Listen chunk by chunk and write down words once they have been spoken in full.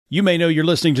You may know you're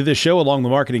listening to this show along the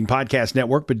Marketing Podcast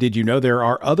Network, but did you know there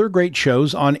are other great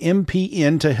shows on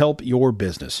MPN to help your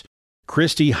business?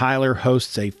 Christy Heiler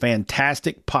hosts a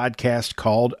fantastic podcast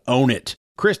called Own It.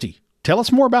 Christy, tell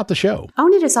us more about the show.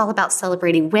 Own It is all about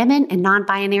celebrating women and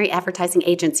non-binary advertising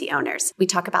agency owners. We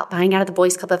talk about buying out of the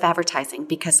Boys Club of Advertising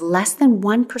because less than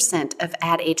 1% of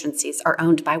ad agencies are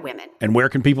owned by women. And where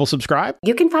can people subscribe?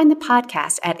 You can find the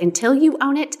podcast at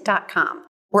untilyouownit.com.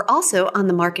 We're also on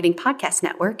the Marketing Podcast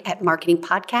Network at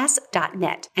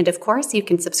marketingpodcast.net. And of course, you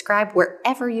can subscribe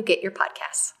wherever you get your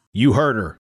podcasts. You heard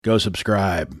her. Go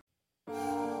subscribe.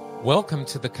 Welcome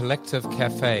to the Collective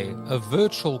Cafe, a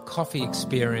virtual coffee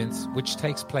experience which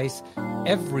takes place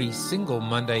every single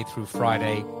Monday through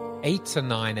Friday, 8 to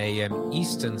 9 a.m.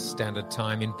 Eastern Standard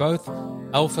Time in both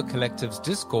Alpha Collective's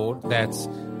Discord, that's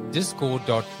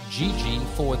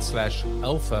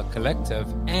discord.gg/Alpha Collective,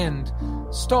 and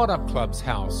Startup Club's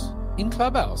house in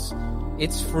Clubhouse.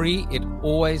 It's free. It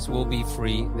always will be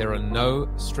free. There are no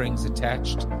strings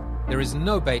attached. There is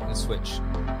no bait and switch.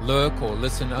 Lurk or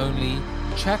listen only,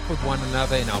 chat with one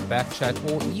another in our back chat,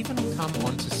 or even come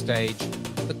onto stage.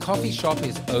 The coffee shop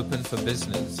is open for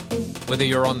business. Whether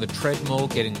you're on the treadmill,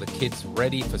 getting the kids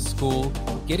ready for school,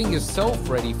 getting yourself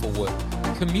ready for work,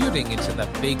 commuting into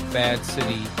that big bad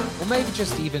city, or maybe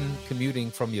just even commuting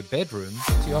from your bedroom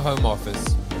to your home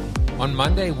office. On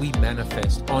Monday, we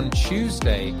manifest. On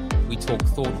Tuesday, we talk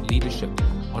thought leadership.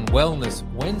 On Wellness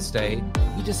Wednesday,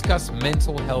 we discuss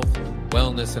mental health,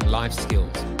 wellness, and life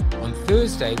skills. On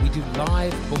Thursday, we do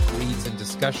live book reads and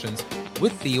discussions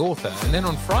with the author. And then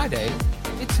on Friday,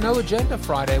 it's No Agenda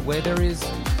Friday, where there is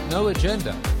no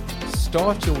agenda.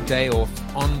 Start your day off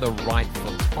on the right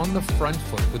foot, on the front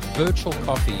foot, with virtual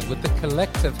coffee, with the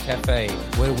Collective Cafe,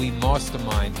 where we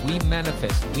mastermind, we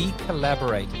manifest, we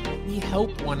collaborate, we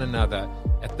help one another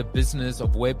at the business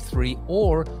of Web3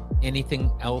 or anything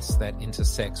else that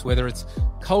intersects, whether it's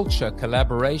culture,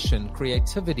 collaboration,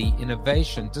 creativity,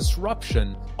 innovation,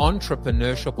 disruption,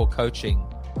 entrepreneurship, or coaching.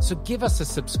 So give us a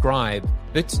subscribe,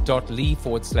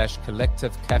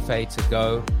 bit.ly/Collective Cafe to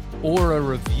go, or a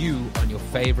review on your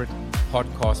favorite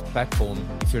podcast platform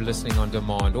if you're listening on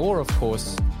demand, or of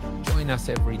course, join us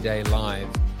every day live.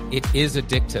 It is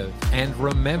addictive, and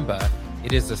remember,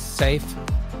 it is a safe,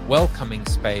 welcoming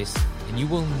space, and you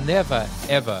will never,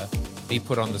 ever be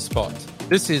put on the spot.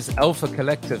 This is Alpha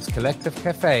Collective's Collective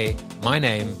Cafe. My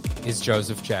name is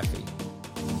Joseph Jaffe.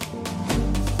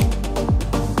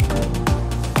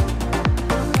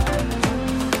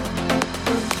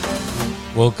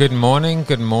 Well, good morning,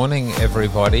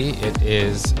 everybody. It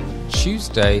is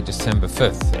Tuesday, December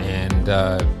 5th, and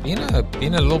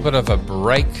been a little bit of a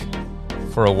break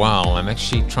for a while. I'm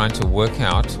actually trying to work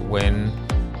out when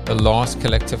the last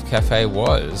Collective Cafe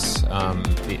was. I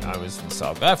was in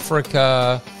South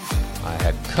Africa, I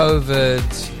had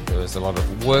COVID, there was a lot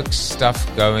of work stuff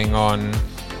going on.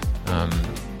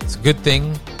 It's a good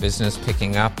thing, business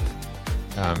picking up,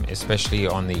 especially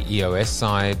on the EOS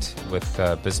side with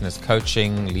business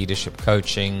coaching, leadership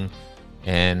coaching,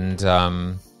 and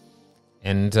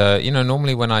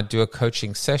normally when I do a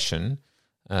coaching session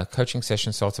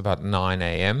starts about 9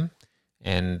 a.m.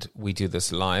 and we do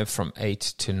this live from 8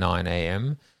 to 9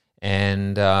 a.m.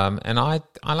 And I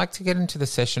like to get into the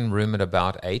session room at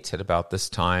about 8, at about this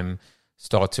time,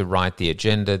 start to write the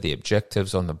agenda, the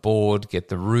objectives on the board, get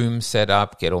the room set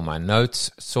up, get all my notes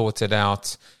sorted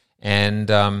out. And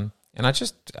I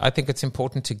think it's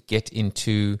important to get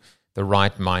into the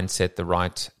right mindset,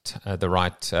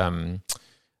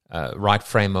 right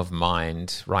frame of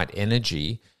mind, right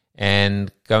energy,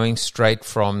 and going straight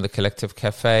from the Collective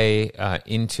Cafe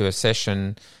into a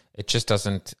session, it just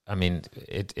doesn't. I mean,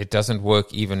 it doesn't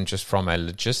work even just from a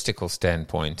logistical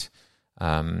standpoint.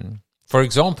 For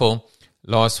example,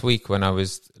 last week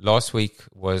was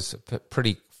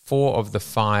pretty. 4 of the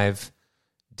 5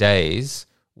 days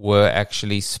were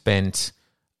actually spent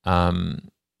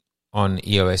on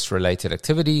EOS-related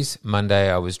activities. Monday,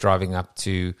 I was driving up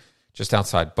to just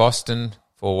outside Boston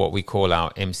for what we call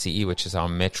our MCE, which is our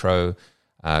Metro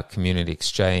Community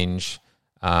Exchange.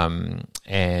 And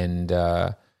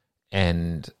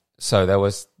so that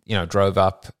was, drove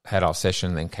up, had our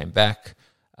session, then came back.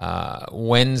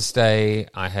 Wednesday,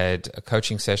 I had a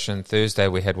coaching session. Thursday,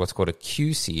 we had what's called a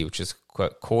QC, which is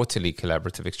Quarterly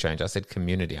Collaborative Exchange. I said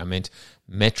community. I meant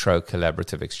Metro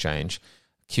Collaborative Exchange.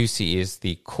 QC is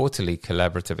the Quarterly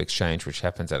Collaborative Exchange, which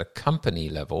happens at a company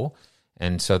level.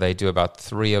 And so they do about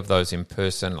 3 of those in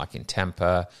person, like in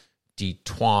Tampa,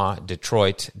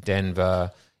 Detroit,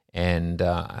 Denver, and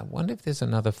I wonder if there's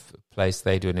another place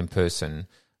they do it in person.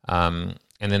 And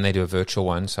then they do a virtual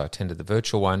one, so I attended the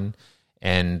virtual one.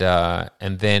 And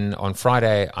then on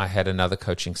Friday, I had another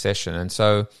coaching session. And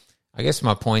so I guess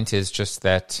my point is just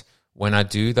that when I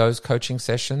do those coaching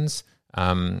sessions,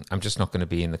 I'm just not going to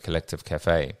be in the Collective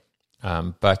Cafe.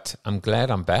 But I'm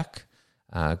glad I'm back.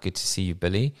 Good to see you,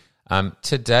 Billy.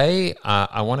 Today,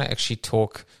 I want to actually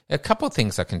talk a couple of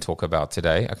things I can talk about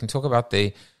today. I can talk about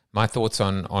my thoughts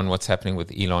on what's happening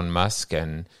with Elon Musk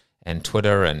and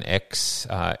Twitter and X,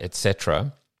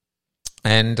 etc.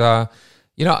 And,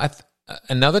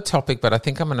 another topic, but I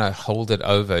think I'm going to hold it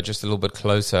over just a little bit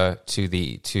closer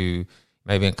to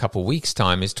maybe in a couple of weeks'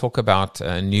 time, is talk about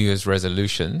New Year's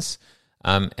resolutions,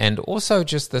 and also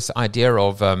just this idea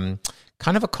of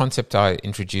kind of a concept I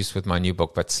introduced with my new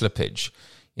book, but slippage.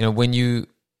 When you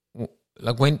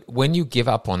give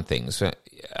up on things,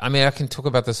 I mean, I can talk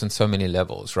about this on so many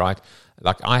levels, right?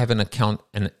 Like I have an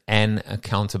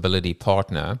accountability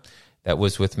partner that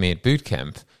was with me at boot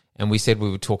camp. And we said we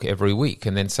would talk every week,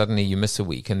 and then suddenly you miss a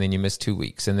week, and then you miss 2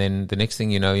 weeks, and then the next thing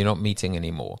you know, you're not meeting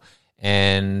anymore.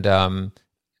 And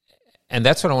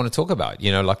that's what I want to talk about.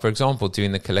 Like for example,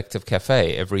 doing the Collective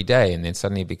Cafe every day, and then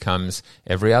suddenly it becomes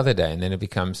every other day, and then it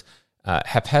becomes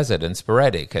haphazard and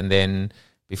sporadic, and then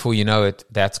before you know it,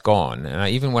 that's gone.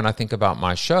 And even when I think about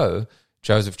my show,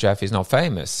 Joseph Jaffe's Not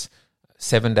Famous,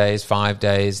 7 days, 5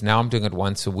 days. Now I'm doing it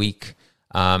once a week,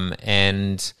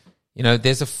 and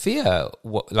there's a fear,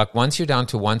 like once you're down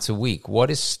to once a week, what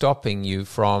is stopping you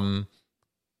from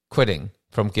quitting,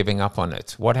 from giving up on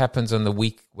it? What happens on the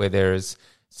week where it's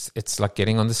like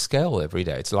getting on the scale every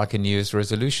day. It's like a New Year's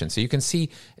resolution. So you can see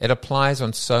it applies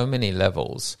on so many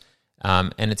levels.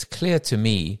 And it's clear to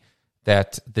me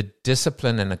that the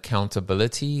discipline and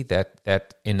accountability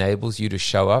that enables you to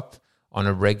show up on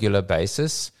a regular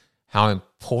basis, how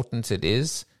important it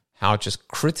is, how just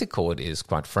critical it is,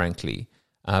 quite frankly.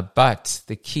 But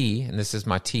the key, and this is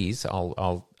my tease,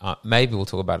 I'll maybe we'll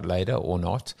talk about it later or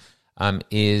not,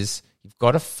 is you've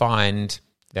got to find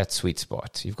that sweet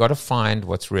spot. You've got to find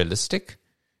what's realistic.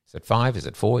 Is it 5? Is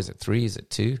it 4? Is it 3? Is it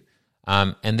 2?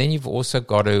 And then you've also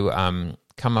got to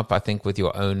come up, I think, with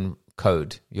your own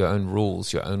code, your own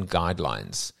rules, your own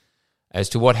guidelines as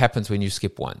to what happens when you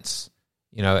skip once.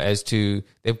 As to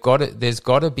there's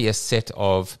got to be a set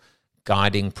of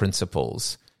guiding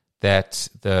principles that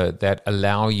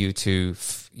allow you to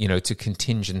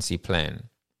contingency plan.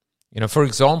 For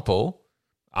example,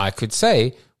 I could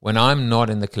say when I'm not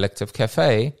in the Collective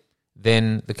Cafe,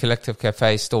 then the Collective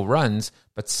Cafe still runs,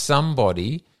 but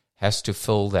somebody has to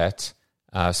fill that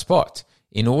spot.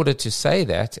 In order to say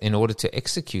that, in order to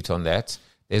execute on that,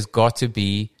 there's got to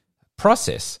be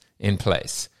process in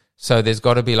place. So there's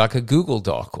got to be like a Google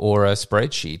Doc or a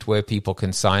spreadsheet where people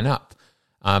can sign up.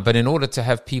 But in order to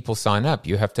have people sign up,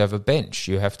 you have to have a bench.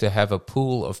 You have to have a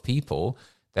pool of people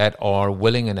that are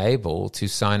willing and able to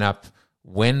sign up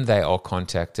when they are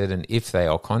contacted and if they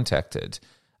are contacted.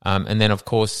 And then, of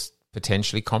course,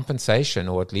 potentially compensation,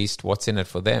 or at least what's in it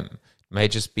for them. It may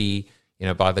just be,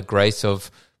 by the grace of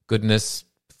goodness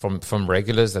from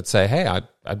regulars that say, hey,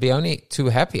 I'd be only too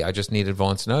happy. I just need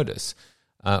advance notice.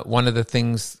 One of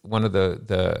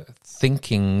the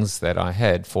thinkings that I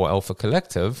had for Alpha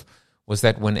Collective was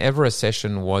that whenever a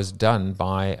session was done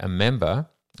by a member,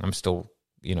 I'm still,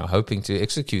 hoping to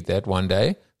execute that one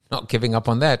day, not giving up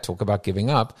on that, talk about giving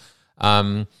up,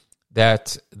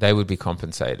 that they would be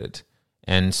compensated.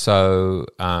 And so,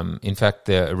 in fact,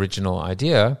 the original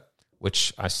idea,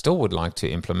 which I still would like to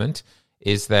implement,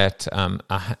 is that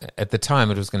at the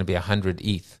time it was going to be 100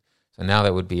 ETH. So now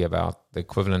that would be about the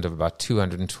equivalent of about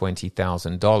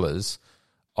 $220,000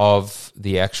 of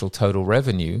the actual total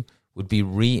revenue would be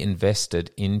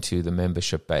reinvested into the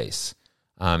membership base.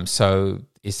 So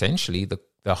essentially, the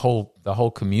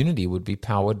whole community would be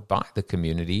powered by the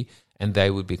community, and they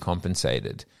would be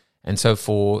compensated. And so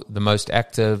for the most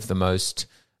active, the most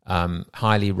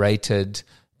highly rated,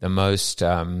 the most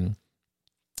the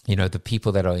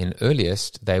people that are in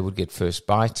earliest, they would get first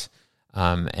bite.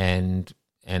 And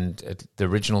the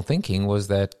original thinking was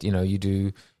that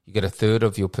you get a third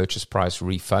of your purchase price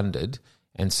refunded.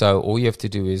 And so all you have to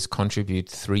do is contribute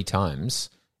 3 times,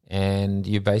 and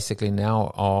you basically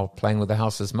now are playing with the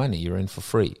house's money. You're in for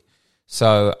free.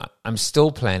 So I'm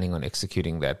still planning on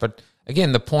executing that. But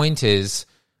again, the point is,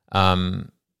 and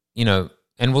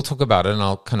we'll talk about it, and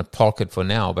I'll kind of park it for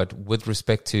now, but with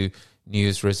respect to New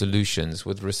Year's resolutions,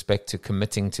 with respect to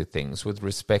committing to things, with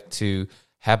respect to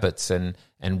habits and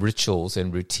rituals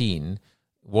and routine,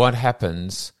 what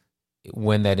happens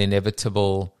when that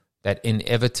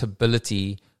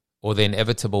inevitability or the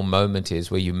inevitable moment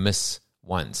is where you miss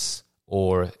once,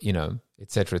 or,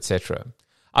 et cetera, et cetera.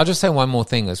 I'll just say one more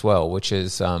thing as well, which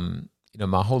is,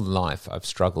 my whole life I've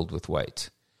struggled with weight.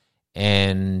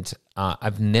 And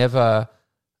I've never,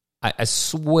 I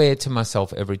swear to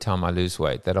myself every time I lose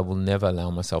weight that I will never allow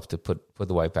myself to put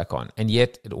the weight back on. And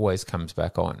yet it always comes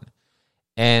back on.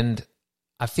 And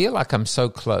I feel like I'm so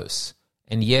close,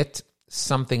 and yet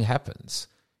something happens.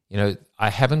 I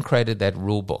haven't created that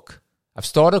rule book. I've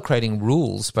started creating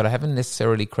rules, but I haven't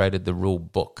necessarily created the rule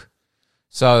book.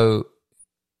 So,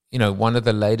 one of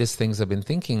the latest things I've been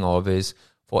thinking of is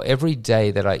for every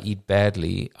day that I eat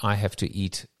badly, I have to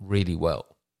eat really well.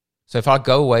 So if I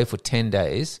go away for 10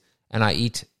 days and I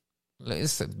eat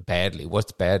badly,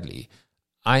 what's badly?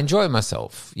 I enjoy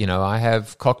myself. I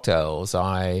have cocktails.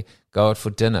 I go out for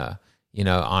dinner.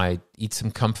 I eat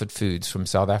some comfort foods from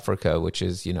South Africa, which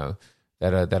is,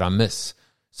 that I miss.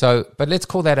 So, but let's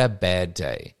call that a bad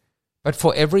day. But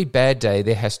for every bad day,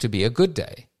 there has to be a good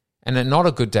day. And not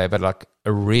a good day, but like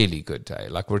a really good day.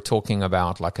 Like we're talking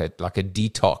about like a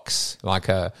detox, like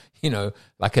a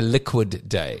liquid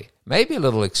day. Maybe a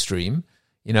little extreme,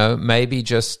 maybe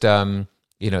just,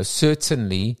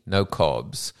 certainly no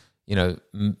carbs,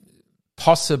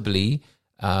 possibly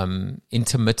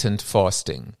intermittent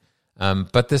fasting.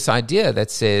 But this idea that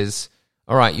says,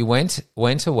 all right, you went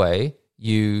away,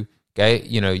 you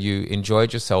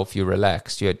enjoyed yourself, you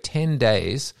relaxed, you had 10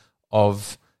 days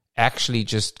of actually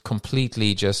just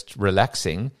completely just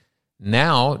relaxing.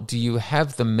 Now, do you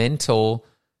have the mental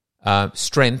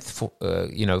strength,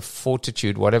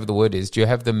 fortitude, whatever the word is? Do you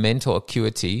have the mental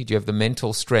acuity? Do you have the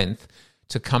mental strength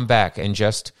to come back and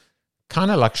just kind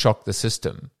of like shock the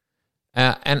system?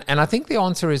 And I think the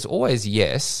answer is always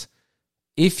yes.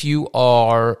 If you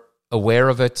are aware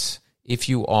of it, if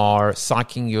you are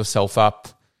psyching yourself up,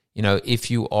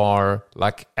 if you are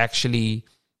like actually,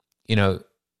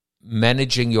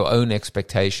 managing your own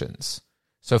expectations.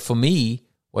 So for me,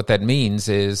 what that means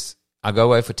is I go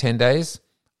away for 10 days,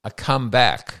 I come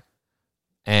back,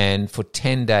 and for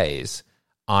 10 days,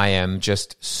 I am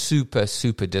just super,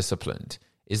 super disciplined.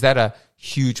 Is that a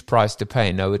huge price to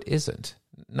pay? No, it isn't.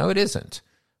 No, it isn't.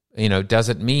 Does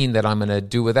it mean that I'm going to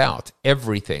do without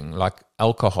everything, like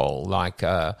alcohol, like,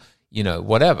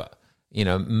 whatever?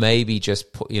 Maybe just,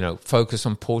 focus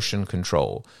on portion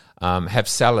control, have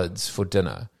salads for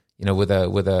dinner, with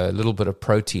a little bit of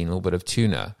protein, a little bit of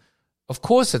tuna. Of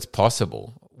course it's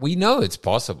possible. We know it's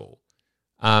possible.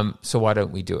 So why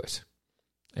don't we do it?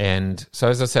 And so,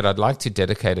 as I said, I'd like to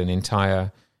dedicate an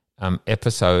entire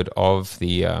episode of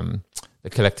the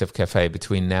Collective Cafe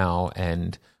between now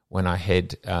and when I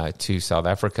head to South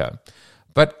Africa.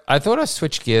 But I thought I'd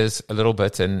switch gears a little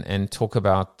bit and talk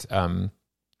about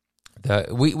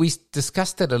we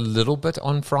discussed it a little bit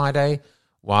on Friday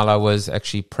while I was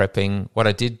actually prepping. What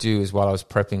I did do is while I was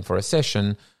prepping for a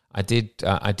session, I did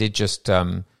just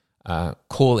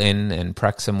call in, and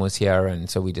Praxim was here, and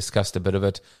so we discussed a bit of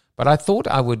it. But I thought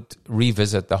I would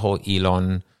revisit the whole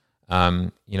Elon.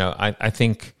 I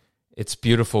think it's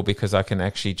beautiful because I can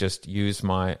actually just use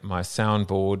my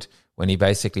soundboard when he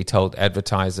basically told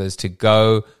advertisers to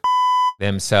go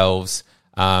themselves.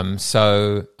 I was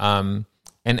on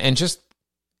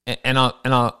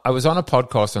a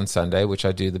podcast on Sunday, which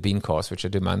I do, the Beancast, which I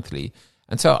do monthly.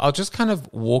 And so I'll just kind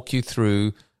of walk you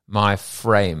through my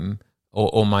frame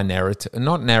or my narrative,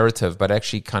 not narrative, but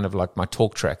actually kind of like my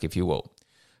talk track, if you will.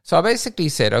 So I basically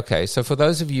said, okay, so for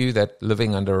those of you that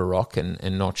living under a rock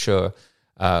and not sure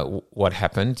what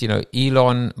happened,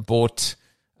 Elon bought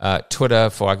Twitter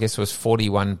for, I guess it was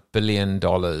 $41 billion,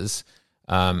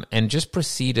 and just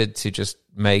proceeded to just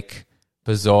make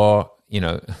bizarre,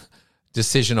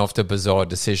 decision after bizarre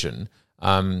decision.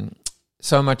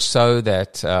 So much so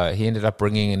that he ended up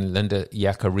bringing in Linda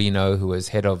Yaccarino, who was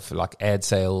head of like ad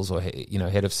sales or,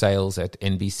 head of sales at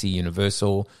NBC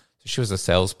Universal. So she was a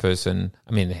salesperson.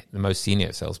 I mean, the most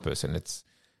senior salesperson.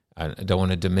 I don't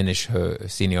want to diminish her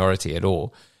seniority at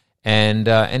all. And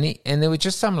there were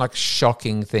just some like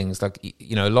shocking things. Like,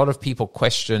 a lot of people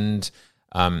questioned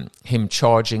him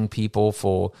charging people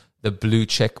for the blue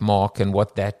check mark and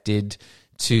what that did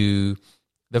to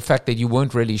the fact that you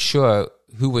weren't really sure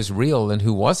who was real and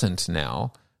who wasn't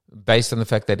now, based on the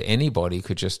fact that anybody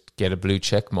could just get a blue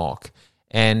check mark.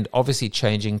 And obviously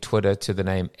changing Twitter to the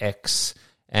name X.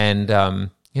 And,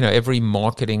 every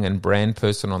marketing and brand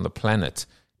person on the planet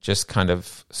just kind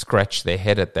of scratched their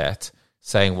head at that,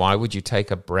 saying, why would you take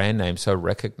a brand name so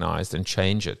recognized and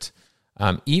change it?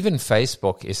 Even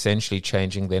Facebook essentially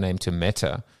changing their name to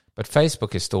Meta, but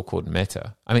Facebook is still called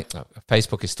Meta. I mean,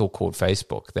 Facebook is still called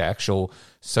Facebook, the actual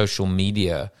social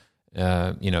media,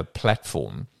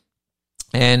 platform.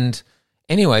 And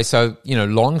anyway, so,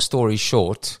 long story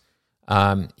short,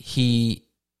 he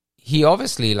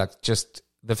obviously like just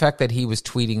the fact that he was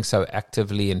tweeting so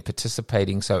actively and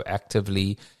participating so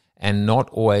actively and not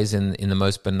always in the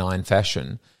most benign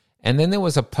fashion. And then there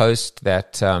was a post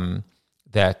that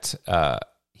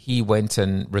he went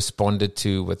and responded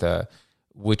to with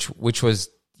which was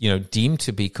deemed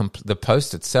to be the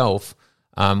post itself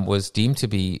was deemed to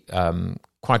be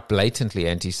quite blatantly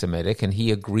anti-Semitic, and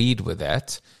he agreed with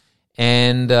that.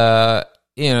 And there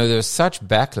was such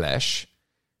backlash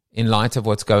in light of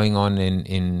what's going on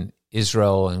in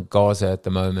Israel and Gaza at the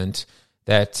moment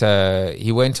that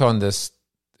he went on this,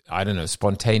 I don't know,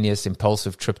 spontaneous,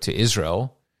 impulsive trip to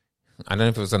Israel. I don't know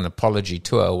if it was an apology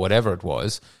tour or whatever it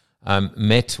was.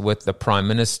 Met with the Prime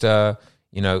Minister,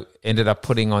 ended up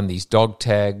putting on these dog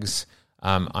tags.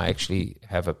 I actually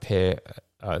have a pair,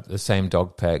 the same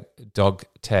dog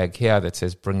tag here that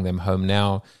says "Bring them home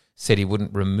now." Said he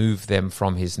wouldn't remove them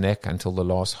from his neck until the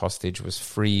last hostage was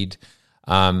freed.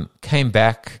 Came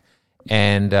back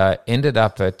and ended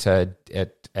up at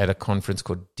a conference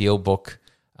called Deal Book.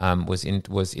 Was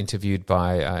interviewed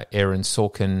by Aaron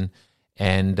Sorkin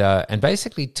and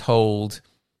basically told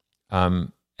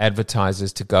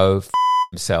advertisers to go f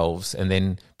themselves, and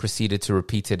then proceeded to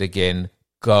repeat it again.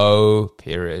 Go,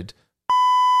 period,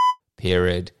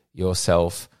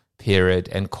 yourself, period,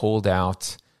 and called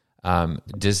out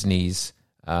Disney's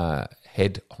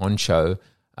head honcho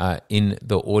in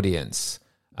the audience.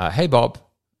 Hey, Bob,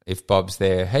 if Bob's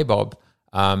there. Hey, Bob.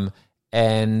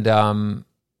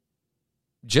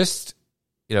 Just,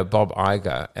 Bob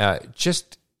Iger,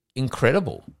 just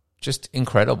incredible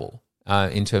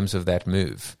in terms of that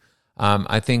move.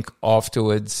 I think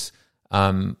afterwards,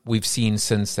 we've seen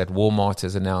since that Walmart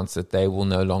has announced that they will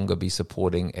no longer be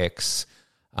supporting X,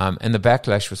 and the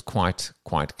backlash was quite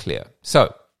clear.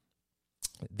 So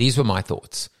these were my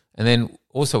thoughts. And then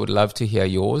also would love to hear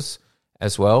yours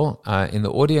as well in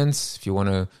the audience. If you want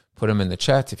to put them in the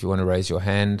chat, if you want to raise your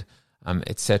hand,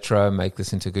 etc., make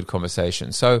this into a good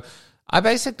conversation. So I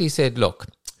basically said, look,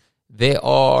 there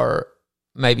are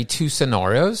maybe two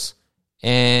scenarios,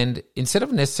 and instead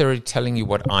of necessarily telling you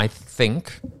what I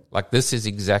think, like this is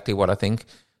exactly what I think,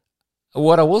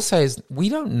 what I will say is we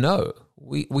don't know.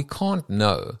 We can't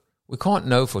know. We can't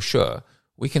know for sure.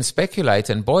 We can speculate,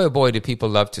 and boy, oh boy, do people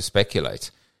love to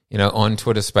speculate, on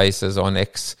Twitter Spaces, on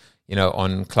X,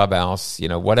 on Clubhouse,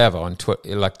 whatever, on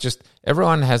Twitter. Like, just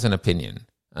everyone has an opinion,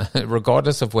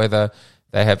 regardless of whether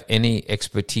they have any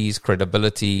expertise,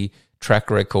 credibility, track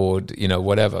record,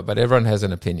 whatever, but everyone has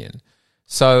an opinion.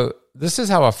 So this is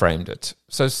how I framed it.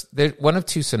 So there's one of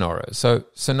two scenarios. So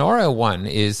scenario one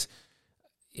is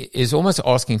almost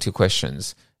asking two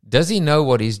questions. Does he know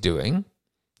what he's doing,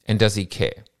 and does he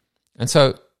care? And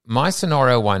so my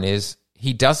scenario one is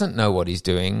he doesn't know what he's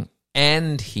doing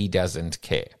and he doesn't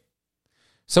care.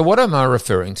 So what am I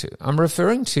referring to? I'm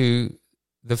referring to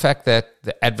the fact that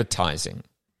the advertising.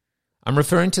 I'm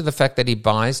referring to the fact that he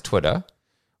buys Twitter,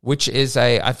 which is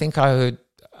I don't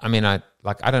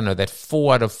know, that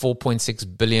 4 out of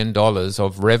 $4.6 billion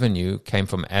of revenue came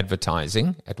from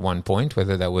advertising at one point,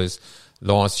 whether that was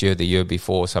last year, the year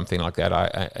before, something like that.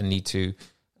 I need to,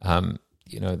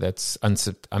 that's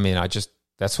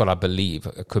what I believe.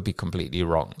 It could be completely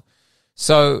wrong.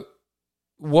 So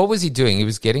what was he doing? He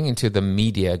was getting into the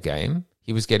media game.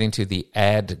 He was getting to the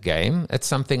ad game. It's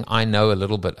something I know a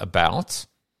little bit about,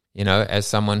 as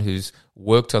someone who's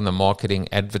worked on the marketing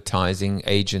advertising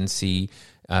agency,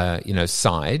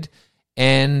 side.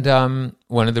 And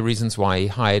one of the reasons why he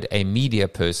hired a media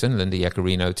person, Linda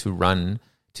Yaccarino,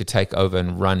 to take over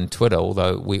and run Twitter,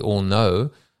 although we all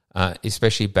know,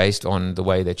 especially based on the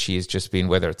way that she has just been,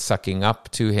 whether it's sucking up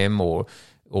to him or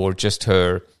just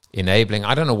her enabling,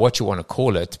 I don't know what you want to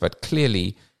call it, but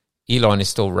clearly Elon is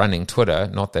still running Twitter,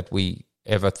 not that we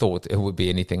ever thought it would be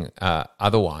anything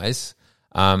otherwise.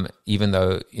 Even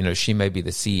though, she may be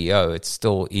the CEO, it's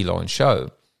still Elon's show.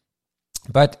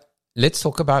 But let's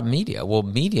talk about media. Well,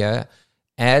 media,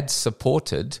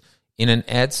 ad-supported, in an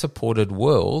ad-supported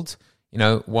world,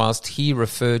 whilst he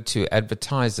referred to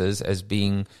advertisers as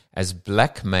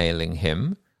blackmailing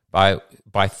him by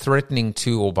threatening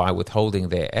to or by withholding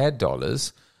their ad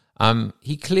dollars,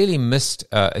 he clearly missed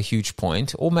a huge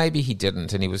point, or maybe he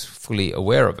didn't and he was fully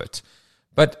aware of it.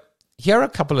 But here are a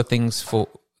couple of things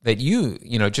that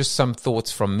just some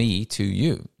thoughts from me to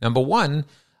you. Number one,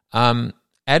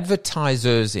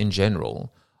 advertisers in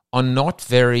general are not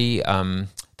very,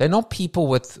 they're not people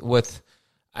with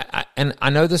and I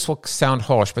know this will sound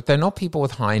harsh, but they're not people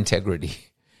with high integrity.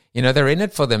 They're in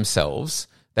it for themselves.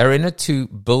 They're in it to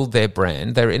build their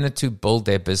brand. They're in it to build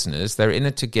their business. They're in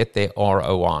it to get their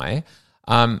ROI.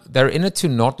 They're in it to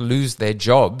not lose their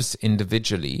jobs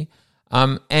individually.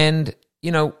 And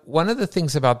one of the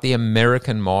things about the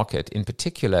American market in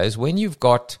particular is when you've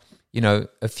got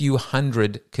a few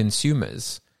hundred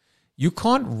consumers, you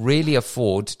can't really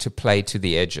afford to play to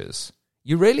the edges.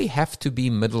 You really have to be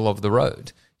middle of the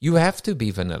road. You have to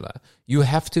be vanilla. You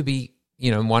have to be,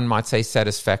 one might say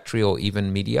satisfactory or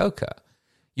even mediocre.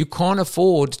 You can't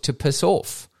afford to piss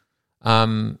off,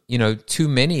 too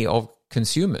many of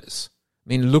consumers. I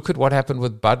mean, look at what happened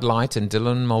with Bud Light and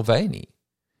Dylan Mulvaney.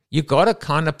 You got to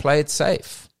kind of play it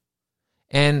safe.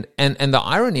 And the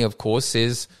irony, of course,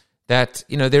 is that,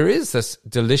 there is this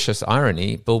delicious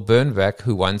irony. Bill Bernbach,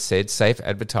 who once said, safe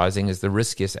advertising is the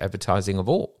riskiest advertising of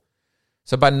all.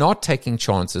 So by not taking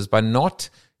chances, by not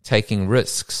taking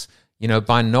risks,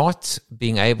 by not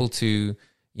being able to,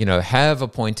 have a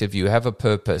point of view, have a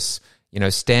purpose,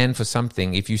 stand for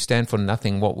something. If you stand for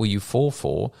nothing, what will you fall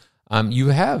for? You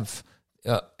have,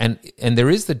 and there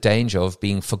is the danger of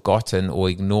being forgotten or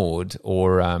ignored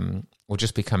or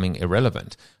just becoming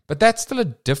irrelevant. But that's still a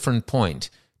different point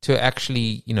to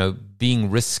actually, being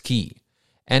risky.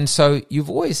 And so you've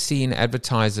always seen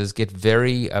advertisers get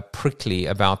very prickly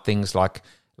about things like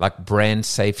brand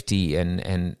safety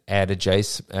and ad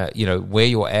adjacent, where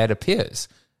your ad appears.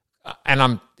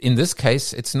 And in this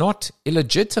case, it's not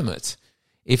illegitimate.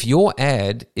 If your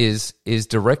ad is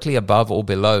directly above or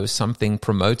below something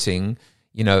promoting,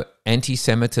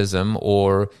 anti-Semitism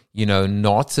or,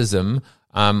 Nazism,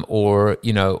 or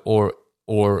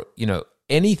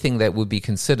anything that would be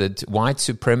considered white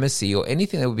supremacy or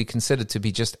anything that would be considered to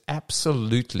be just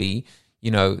absolutely,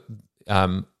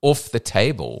 off the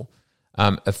table,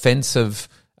 offensive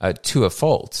to a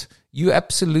fault, you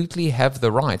absolutely have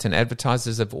the right, and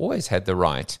advertisers have always had the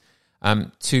right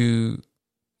to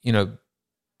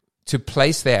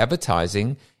place their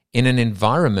advertising in an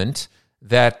environment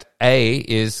that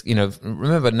is,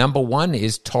 remember, number one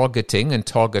is targeting and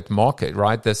target market,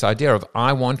 right? This idea of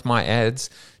I want my ads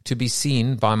to be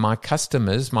seen by my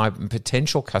customers, my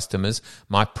potential customers,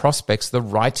 my prospects, the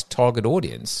right target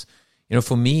audience.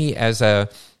 For me as a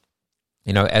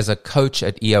coach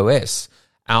at EOS,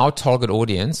 our target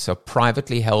audience are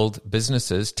privately held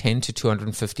businesses, 10 to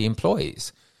 250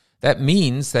 employees. That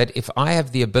means that if I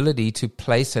have the ability to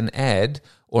place an ad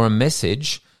or a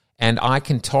message and I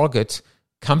can target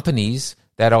companies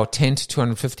that are 10 to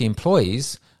 250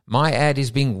 employees, my ad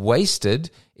is being wasted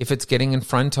if it's getting in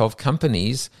front of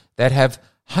companies that have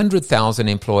 100,000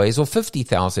 employees or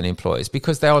 50,000 employees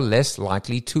because they are less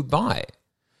likely to buy.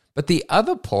 But the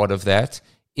other part of that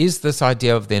is this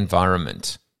idea of the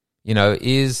environment,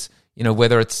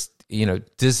 whether it's,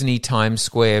 Disney Times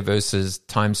Square versus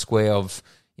Times Square of,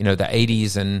 the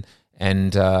 80s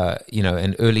and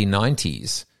early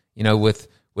 90s,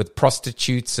 with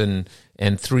prostitutes and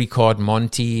 3-card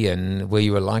Monty and where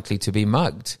you were likely to be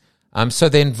mugged. So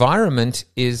the environment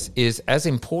is as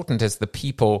important as the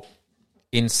people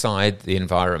inside the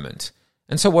environment.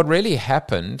 And so what really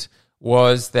happened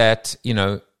was that,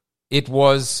 it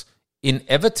was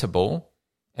inevitable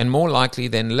and more likely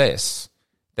than less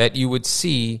that you would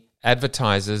see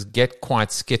advertisers get quite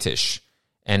skittish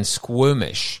and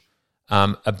squirmish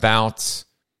about,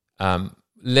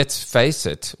 let's face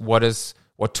it, what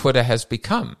Twitter has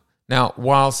become. Now,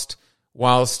 whilst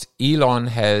Elon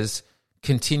has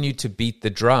continued to beat the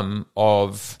drum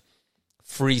of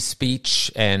free speech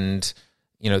and,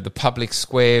 the public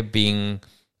square being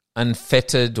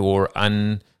unfettered or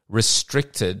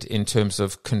unrestricted in terms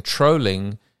of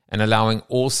controlling and allowing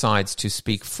all sides to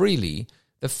speak freely,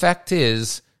 the fact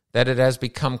is that it has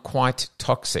become quite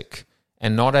toxic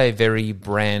and not a very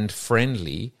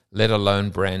brand-friendly, let alone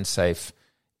brand-safe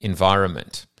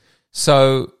environment.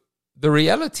 So the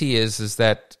reality is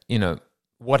that,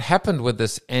 what happened with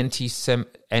this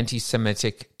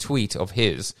anti-Semitic tweet of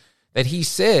his that he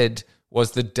said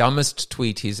was the dumbest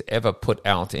tweet he's ever put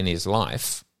out in his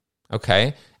life,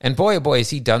 okay? And boy, oh boy, has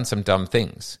he done some dumb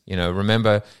things.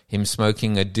 Remember him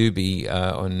smoking a doobie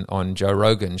on Joe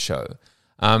Rogan's show.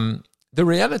 The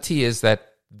reality is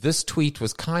that this tweet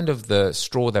was kind of the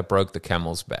straw that broke the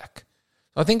camel's back.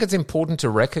 I think it's important to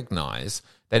recognize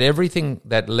that everything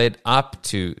that led up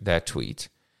to that tweet,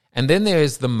 and then there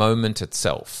is the moment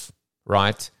itself,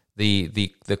 right?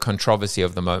 The controversy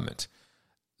of the moment.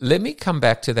 Let me come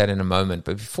back to that in a moment,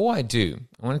 but before I do,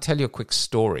 I want to tell you a quick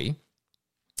story.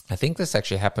 I think this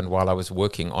actually happened while I was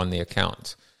working on the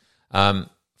account.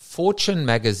 Fortune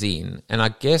magazine, and I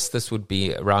guess this would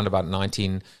be around about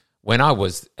when I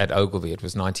was at Ogilvy, it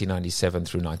was 1997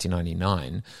 through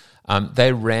 1999.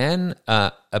 They ran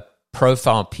a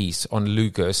profile piece on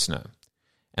Lou Gerstner.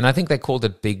 And I think they called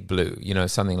it Big Blue,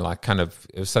 something like it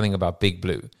was something about Big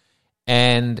Blue.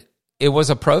 And it was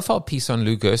a profile piece on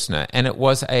Lou Gerstner, and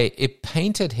it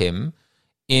painted him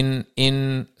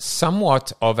in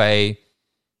somewhat of a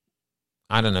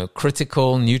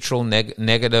critical, neutral,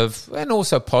 negative, and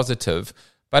also positive.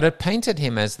 But it painted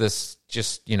him as this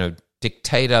just,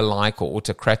 dictator-like or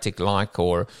autocratic-like,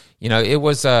 or, it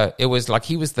was like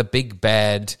he was the big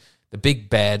bad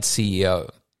CEO,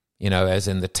 as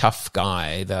in the tough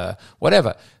guy, the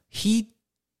whatever. He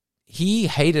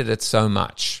hated it so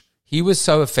much. He was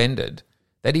so offended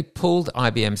that he pulled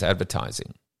IBM's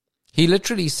advertising. He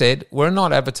literally said, we're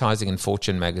not advertising in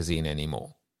Fortune magazine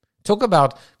anymore. Talk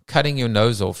about cutting your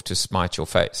nose off to spite your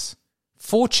face.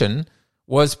 Fortune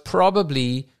was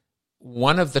probably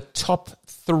one of the top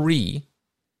 3,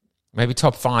 maybe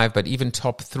top 5, but even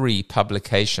top 3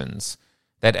 publications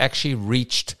that actually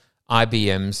reached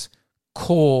IBM's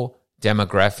core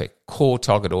demographic, core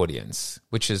target audience,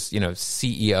 which is,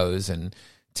 CEOs and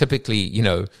typically,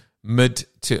 middle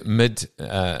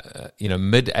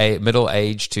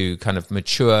age to kind of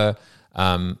mature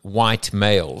white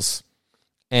males.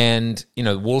 And,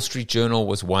 Wall Street Journal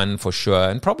was one for sure.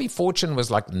 And probably Fortune was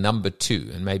like number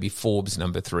 2 and maybe Forbes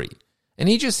number 3. And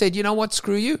he just said, you know what,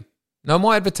 screw you. No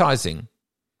more advertising.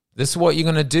 This is what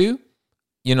you're going to do.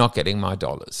 You're not getting my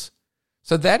dollars.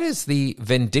 So that is the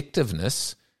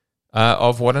vindictiveness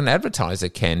of what an advertiser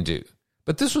can do.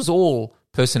 But this was all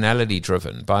personality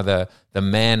driven by the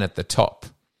man at the top.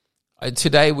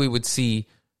 Today we would see,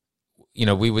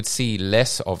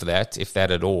 less of that, if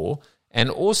that at all. And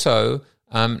also,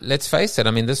 let's face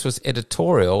it, this was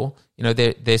editorial.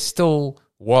 There still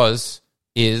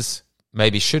is,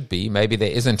 maybe should be, maybe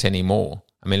there isn't anymore.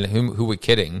 Who we're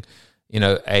kidding?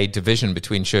 A division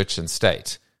between church and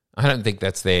state. I don't think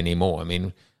that's there anymore.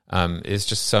 There's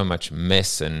just so much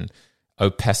mess and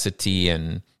opacity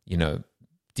and,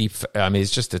 deep.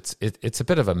 It's a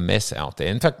bit of a mess out there.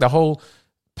 In fact, the whole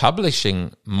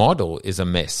publishing model is a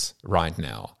mess right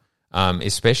now,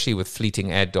 especially with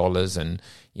fleeting ad dollars and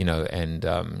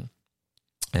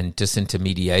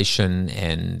disintermediation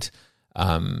and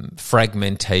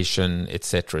fragmentation,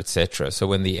 etc., etc. So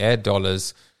when the ad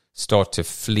dollars start to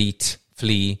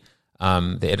flee,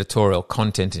 the editorial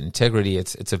content integrity,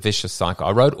 it's a vicious cycle.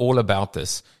 I wrote all about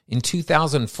this in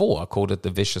 2004. I called it the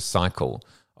vicious cycle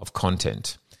of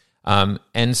content.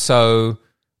 And so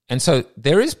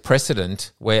there is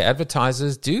precedent where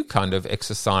advertisers do kind of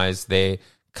exercise their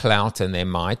clout and their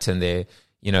might and their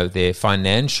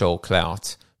financial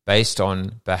clout based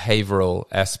on behavioral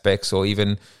aspects or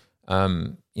even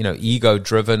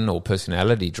ego-driven or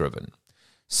personality-driven.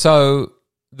 So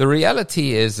the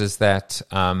reality is that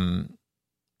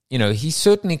he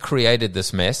certainly created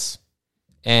this mess,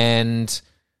 and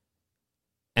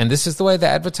this is the way the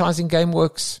advertising game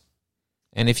works.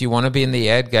 And if you want to be in the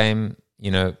ad game,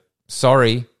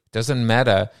 sorry, doesn't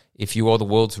matter if you are the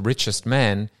world's richest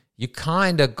man. You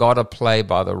kind of got to play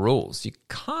by the rules.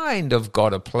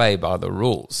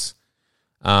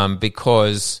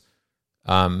 Because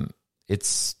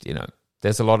it's,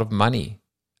 there's a lot of money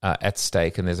at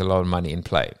stake and there's a lot of money in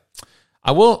play.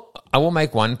 I will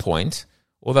make one point,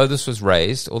 although this was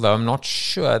raised, although I'm not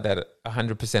sure that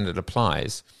 100% it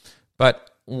applies. But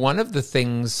one of the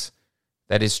things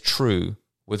that is true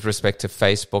with respect to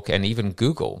Facebook and even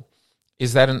Google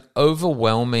is that an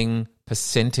overwhelming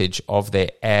percentage of their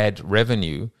ad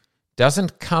revenue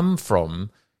doesn't come from,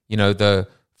 the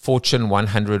Fortune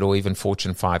 100 or even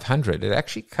Fortune 500. It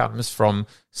actually comes from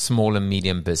small and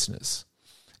medium business.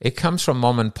 It comes from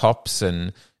mom and pops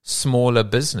and smaller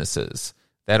businesses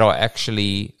that are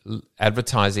actually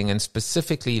advertising and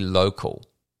specifically local.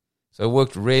 So it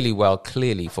worked really well,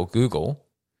 clearly for Google,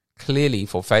 clearly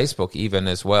for Facebook even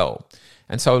as well.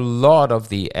 And so a lot of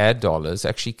the ad dollars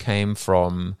actually came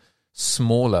from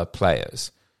smaller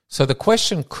players. So the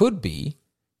question could be,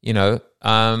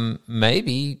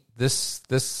 maybe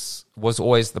this was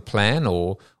always the plan,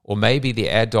 or maybe the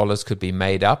ad dollars could be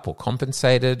made up or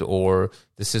compensated, or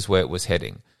this is where it was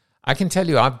heading. I can tell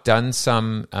you I've done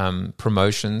some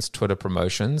promotions, Twitter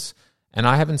promotions, and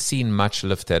I haven't seen much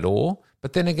lift at all.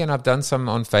 But then again, I've done some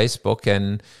on Facebook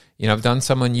and, I've done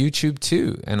some on YouTube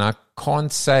too. And I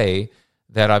can't say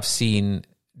that I've seen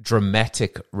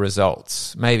dramatic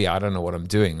results. Maybe I don't know what I'm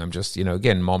doing. I'm just,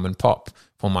 again, mom and pop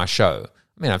for my show.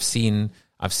 I've seen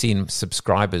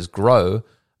subscribers grow,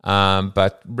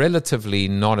 but relatively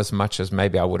not as much as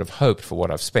maybe I would have hoped for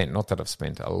what I've spent. Not that I've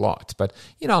spent a lot, but,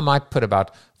 I might put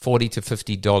about $40 to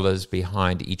 $50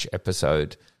 behind each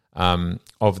episode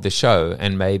of the show,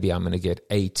 and maybe I'm going to get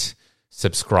 8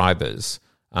 subscribers.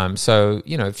 So,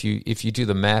 if you do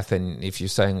the math and if you're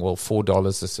saying, well, $4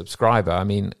 a subscriber,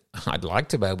 I'd like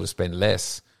to be able to spend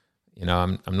less.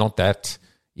 I'm not that,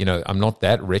 I'm not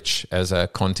that rich as a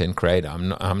content creator.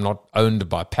 I'm not owned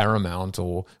by Paramount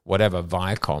or whatever,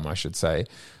 Viacom, I should say.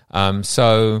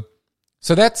 So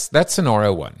So that's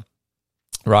scenario one,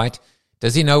 right?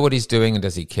 Does he know what he's doing and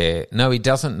does he care? No, he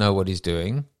doesn't know what he's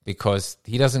doing because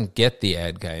he doesn't get the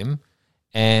ad game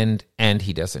and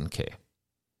he doesn't care,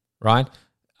 right?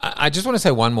 I just want to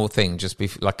say one more thing, just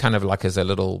kind of as a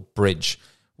little bridge,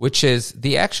 which is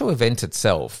the actual event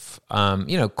itself.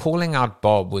 Calling out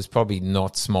Bob was probably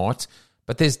not smart,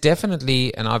 but there's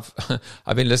definitely, and I've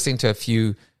been listening to a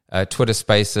few Twitter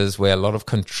spaces where a lot of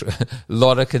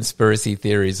conspiracy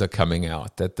theories are coming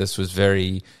out that this was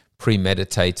very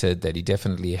premeditated, that he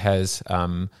definitely has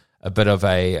a bit of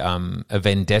a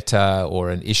vendetta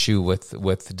or an issue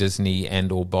with Disney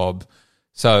and or Bob.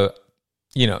 So,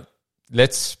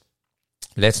 let's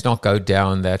not go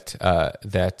down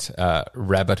that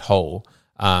rabbit hole.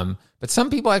 But some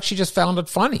people actually just found it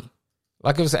funny.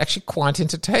 Like, it was actually quite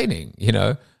entertaining,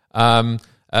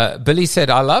 Billy said,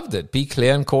 I loved it. Be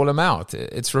clear and call him out.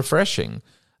 It's refreshing.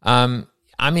 I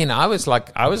was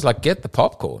like, get the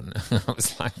popcorn. I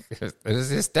was like, it was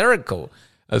hysterical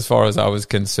as far as I was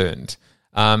concerned.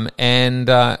 But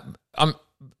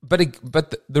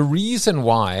the reason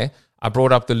why I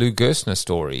brought up the Lou Gerstner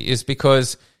story is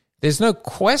because there's no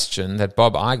question that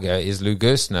Bob Iger is Lou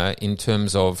Gerstner in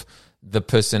terms of the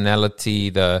personality,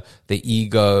 the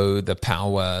ego, the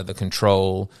power, the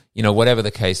control, whatever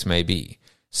the case may be.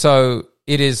 So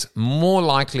it is more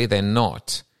likely than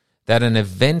not that an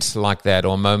event like that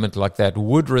or a moment like that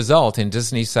would result in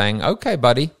Disney saying, okay,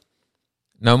 buddy,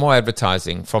 no more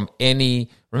advertising from any.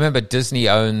 Remember, Disney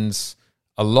owns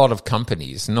a lot of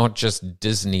companies, not just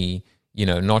Disney,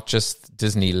 not just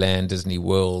Disneyland, Disney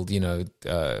World,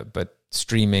 but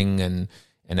streaming and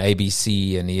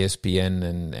ABC and ESPN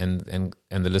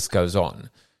and the list goes on.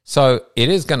 So it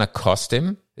is going to cost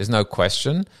him. There's no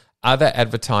question. Other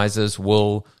advertisers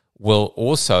will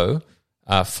also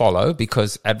follow,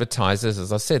 because advertisers,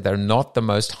 as I said, they're not the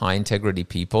most high integrity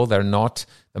people. They're not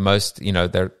the most,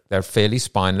 they're fairly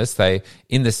spineless. They,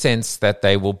 in the sense that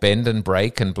they will bend and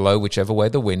break and blow whichever way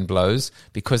the wind blows,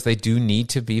 because they do need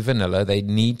to be vanilla. They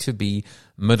need to be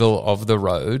middle of the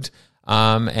road.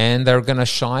 And they're going to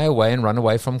shy away and run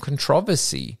away from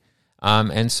controversy.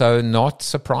 And so not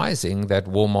surprising that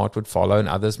Walmart would follow and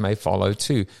others may follow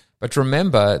too. But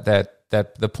remember that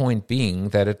the point being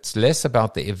that it's less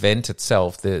about the event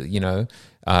itself, the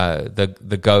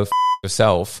go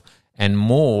yourself, and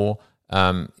more,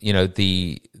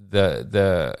 the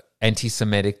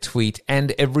anti-Semitic tweet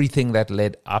and everything that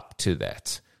led up to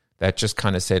that. That just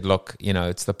kind of said, look,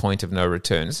 it's the point of no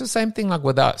return. It's the same thing like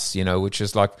with us, which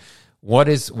is like, what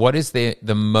is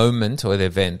the moment or the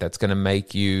event that's going to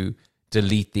make you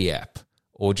delete the app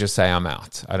or just say, I'm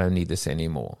out, I don't need this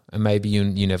anymore? And maybe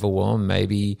you never will. And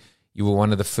maybe you were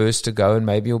one of the first to go, and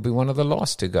maybe you'll be one of the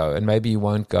last to go, and maybe you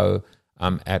won't go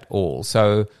at all.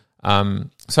 So I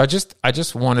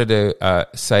just wanted to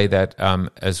say that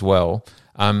as well.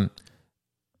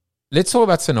 Let's talk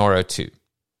about scenario 2.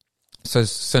 So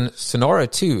scenario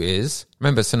 2 is,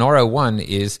 remember, scenario 1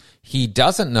 is he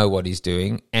doesn't know what he's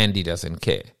doing and he doesn't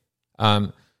care.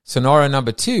 Scenario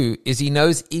number 2 is he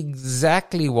knows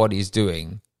exactly what he's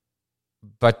doing,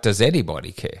 but does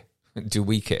anybody care? Do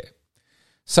we care?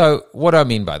 So what do I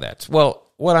mean by that?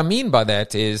 Well, what I mean by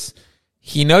that is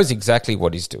he knows exactly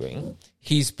what he's doing.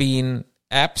 He's been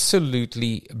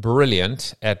absolutely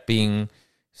brilliant at being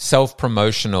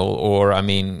self-promotional, or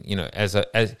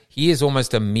as he is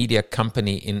almost a media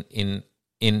company in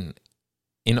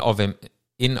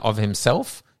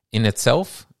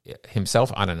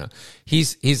himself. I don't know.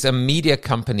 He's a media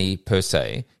company per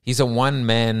se. He's a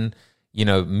one-man,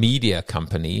 media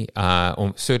company,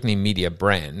 or certainly media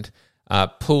brand.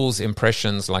 Pulls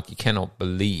impressions like you cannot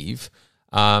believe.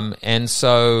 And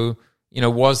so,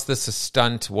 was this a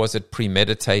stunt? Was it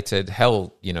premeditated?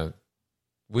 Hell,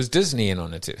 was Disney in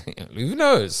on it? Who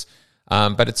knows?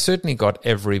 But it certainly got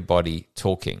everybody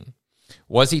talking.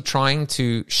 Was he trying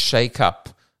to shake up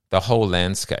the whole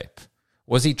landscape?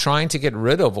 Was he trying to get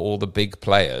rid of all the big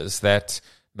players that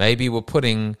maybe were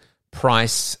putting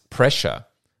price pressure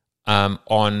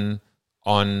on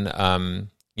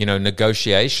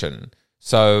negotiation?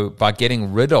 So by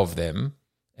getting rid of them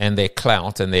and their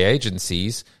clout and their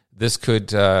agencies, this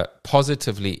could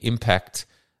positively impact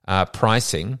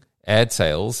pricing, ad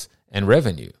sales, and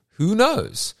revenue. Who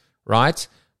knows, right?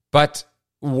 But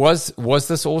was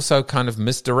this also kind of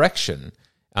misdirection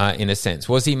in a sense?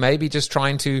 Was he maybe just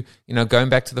trying to, going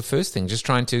back to the first thing, just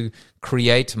trying to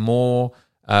create more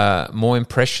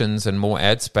impressions and more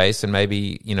ad space, and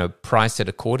maybe, price it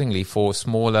accordingly for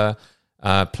smaller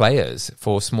players,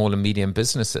 for smaller medium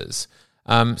businesses?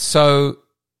 So,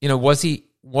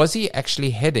 was he actually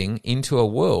heading into a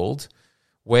world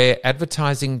where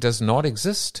advertising does not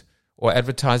exist, or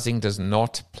advertising does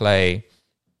not play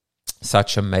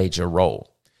such a major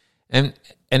role. And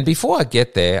before I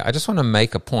get there, I just want to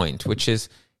make a point, which is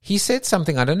he said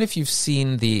something. I don't know if you've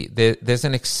seen there's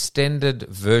an extended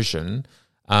version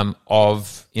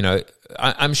of,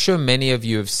 I'm sure many of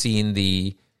you have seen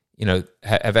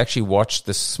have actually watched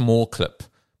the small clip,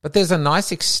 but there's a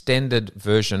nice extended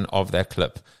version of that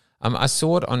clip. I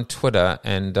saw it on Twitter,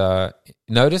 and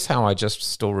notice how I just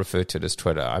still refer to it as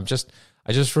Twitter. I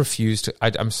just refuse to.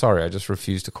 I'm sorry. I just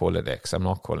refuse to call it X. I'm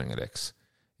not calling it X.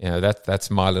 That's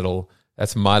my little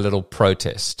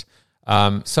protest.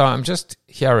 So I'm just,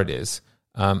 here it is.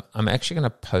 I'm actually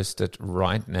going to post it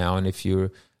right now, and if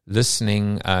you're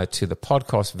listening to the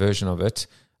podcast version of it,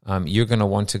 you're going to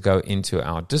want to go into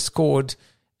our Discord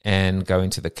and go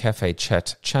into the Cafe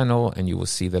Chat channel, and you will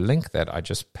see the link that I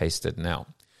just pasted now.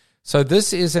 So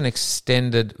this is an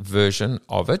extended version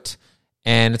of it,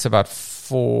 and it's about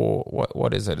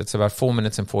what is it? It's about 4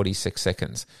 minutes and 46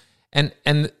 seconds. And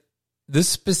the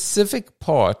specific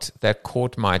part that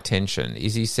caught my attention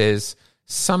is he says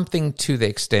something to the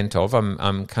extent of,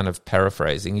 I'm kind of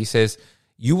paraphrasing, he says,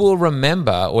 "You will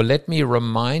remember, or let me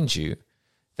remind you,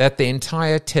 that the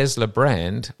entire Tesla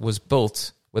brand was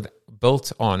built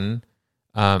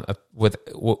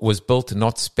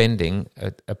not spending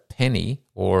a penny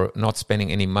or not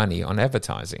spending any money on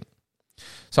advertising."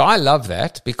 So I love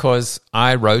that, because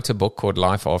I wrote a book called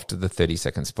Life After the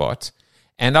 30-Second Spot,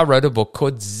 and I wrote a book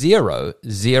called Zero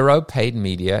Paid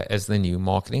Media as the New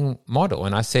Marketing Model.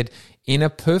 And I said, in a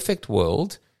perfect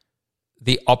world,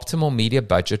 the optimal media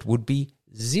budget would be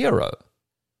zero.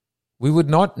 We would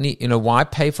not need, why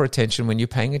pay for attention when you're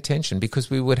paying attention? Because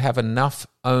we would have enough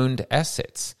owned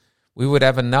assets. We would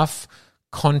have enough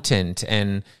content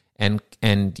and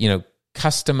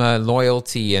customer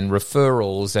loyalty and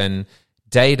referrals and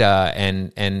data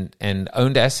and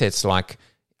owned assets like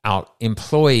our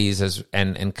employees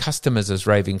and customers as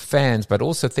raving fans, but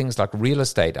also things like real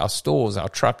estate, our stores, our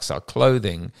trucks, our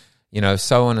clothing,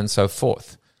 so on and so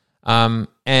forth.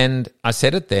 And I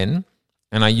said it then,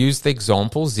 and I used the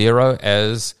example Zero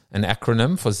as an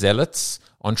acronym for zealots,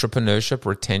 entrepreneurship,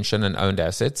 retention, and owned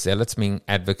assets. Zealots meaning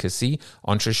advocacy,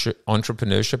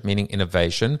 entrepreneurship meaning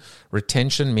innovation,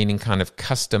 retention meaning kind of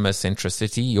customer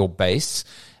centricity, your base.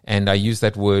 And I use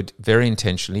that word very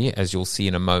intentionally, as you'll see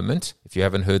in a moment, if you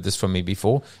haven't heard this from me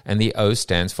before. And the O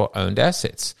stands for owned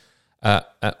assets.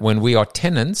 When we are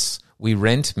tenants, we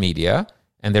rent media,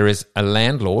 and there is a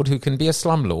landlord who can be a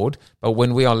slumlord. But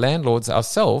when we are landlords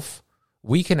ourselves,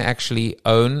 we can actually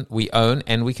own,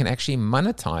 and we can actually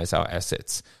monetize our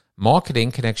assets.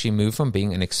 Marketing can actually move from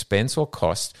being an expense or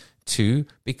cost to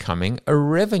becoming a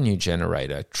revenue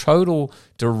generator, total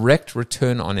direct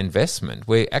return on investment,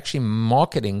 where actually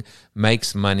marketing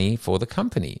makes money for the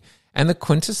company. And the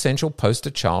quintessential poster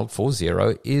child for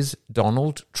Zero is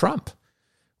Donald Trump.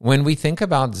 When we think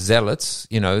about zealots,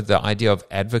 the idea of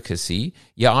advocacy,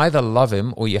 you either love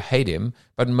him or you hate him,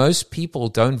 but most people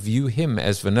don't view him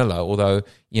as vanilla, although,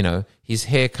 his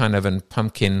hair kind of and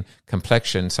pumpkin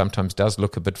complexion sometimes does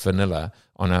look a bit vanilla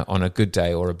on a good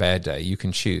day or a bad day. You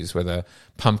can choose whether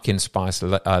pumpkin spice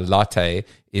latte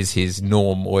is his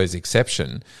norm or his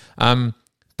exception.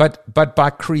 But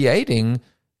by creating...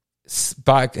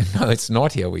 no, it's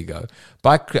not. Here we go.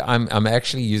 I'm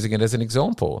actually using it as an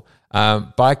example.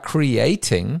 By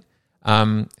creating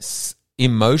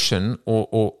emotion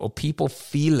or people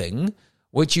feeling,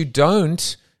 what you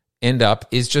don't end up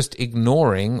is just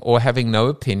ignoring or having no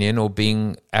opinion or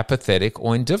being apathetic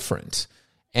or indifferent.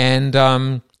 And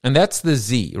that's the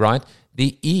Z, right?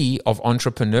 The E of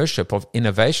entrepreneurship, of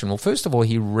innovation. Well, first of all,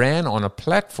 he ran on a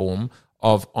platform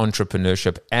of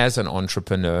entrepreneurship as an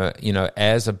entrepreneur,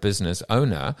 as a business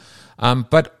owner,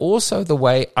 but also the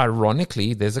way,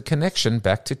 ironically, there's a connection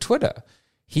back to Twitter.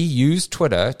 He used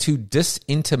Twitter to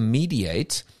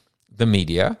disintermediate the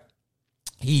media.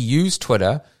 He used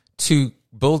Twitter to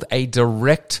build a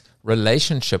direct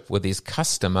relationship with his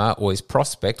customer or his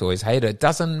prospect or his hater. It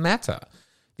doesn't matter.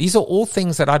 These are all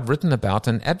things that I'd written about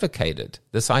and advocated.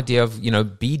 This idea of,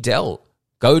 be Dell,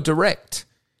 go direct.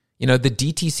 The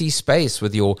DTC space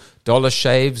with your dollar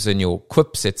shaves and your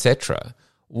quips, etc.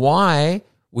 Why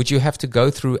would you have to go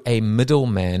through a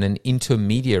middleman, an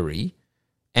intermediary,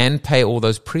 and pay all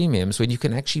those premiums when you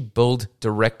can actually build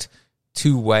direct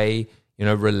two-way,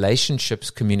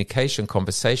 relationships, communication,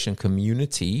 conversation,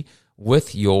 community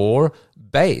with your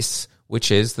base, which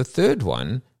is the third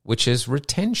one, which is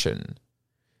retention.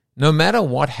 No matter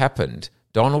what happened,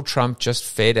 Donald Trump just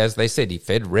fed, as they said, he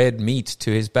fed red meat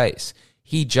to his base.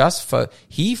 He just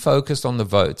he focused on the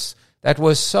votes that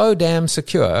were so damn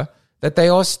secure that they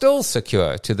are still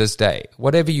secure to this day,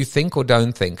 whatever you think or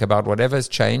don't think about whatever has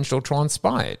changed or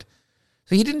transpired.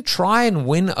 So he didn't try and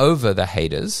win over the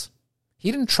haters.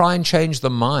 He didn't try and change the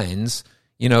minds,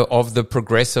 of the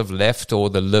progressive left or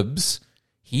the libs.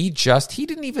 He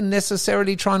didn't even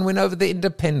necessarily try and win over the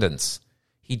independents.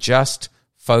 He just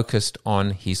focused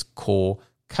on his core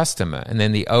customer. And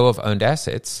then the O of owned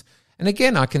assets. And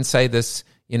again, I can say this,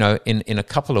 in a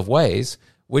couple of ways,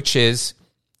 which is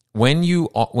when you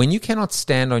cannot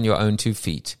stand on your own 2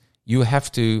 feet, you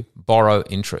have to borrow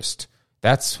interest.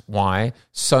 That's why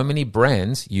so many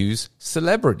brands use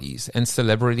celebrities and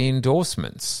celebrity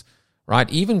endorsements, right?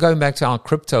 Even going back to our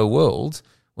crypto world,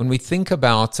 when we think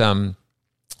about,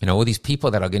 all these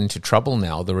people that are getting into trouble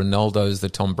now, the Ronaldos, the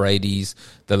Tom Bradys,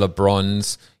 the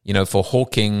LeBrons, for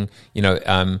hawking,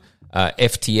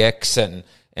 FTX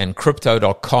and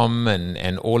Crypto.com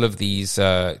and all of these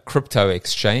crypto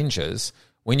exchanges.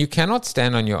 When you cannot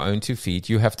stand on your own 2 feet,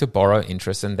 you have to borrow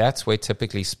interest, and that's where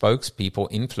typically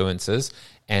spokespeople, influencers,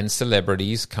 and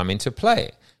celebrities come into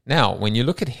play. Now, when you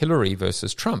look at Hillary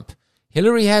versus Trump,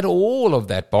 Hillary had all of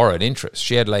that borrowed interest.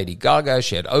 She had Lady Gaga,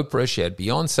 she had Oprah, she had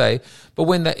Beyonce, but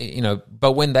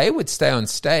when they would stay on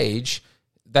stage,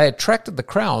 they attracted the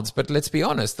crowds. But let's be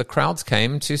honest, the crowds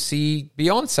came to see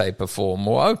Beyonce perform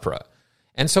or Oprah,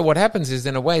 and so what happens is,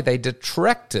 in a way, they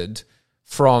detracted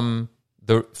from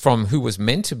who was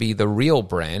meant to be the real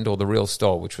brand or the real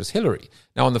star, which was Hillary.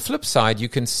 Now, on the flip side, you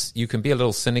can be a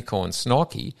little cynical and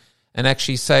snarky and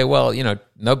actually say, well,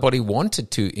 nobody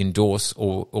wanted to endorse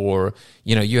or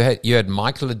you had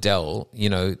Michael Liddell,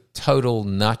 total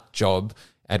nut job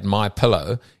at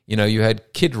MyPillow. You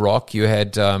had Kid Rock, you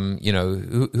had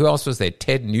who else was there?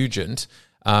 Ted Nugent,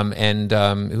 and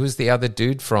who was the other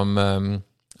dude from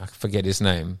I forget his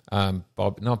name,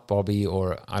 not Bobby,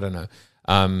 or I don't know.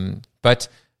 But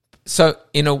so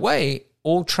in a way,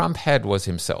 all Trump had was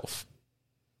himself.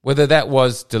 Whether that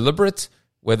was deliberate,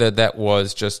 whether that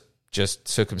was just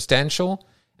circumstantial,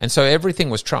 and so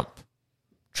everything was Trump.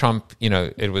 Trump,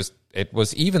 it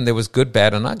was even, there was good,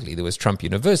 bad, and ugly. There was Trump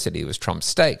University, there was Trump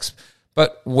Steaks.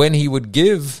 But when he would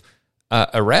give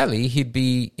a rally, he'd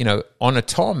be on a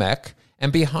tarmac,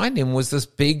 and behind him was this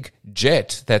big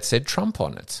jet that said Trump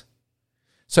on it.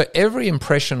 So every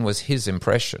impression was his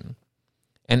impression.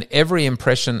 And every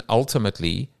impression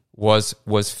ultimately was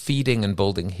feeding and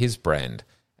building his brand,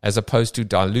 as opposed to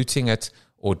diluting it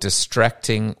or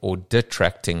distracting or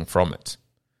detracting from it.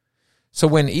 So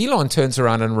when Elon turns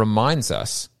around and reminds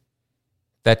us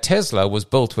that Tesla was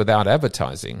built without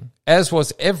advertising, as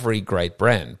was every great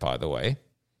brand, by the way,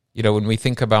 when we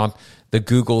think about the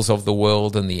Googles of the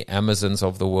world and the Amazons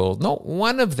of the world, not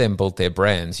one of them built their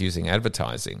brands using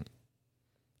advertising.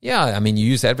 Yeah, I mean, you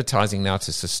use advertising now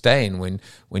to sustain when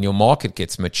your market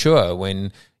gets mature,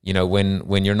 when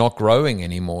you're not growing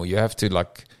anymore, you have to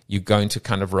you go into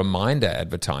kind of reminder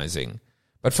advertising.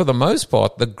 But for the most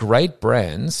part, the great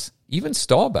brands, even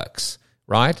Starbucks,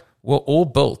 right, were all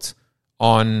built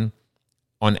on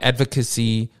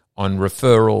advocacy, on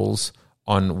referrals,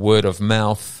 on word of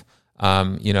mouth,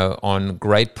 on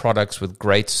great products with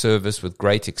great service, with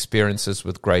great experiences,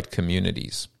 with great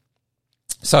communities.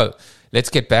 So let's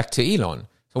get back to Elon.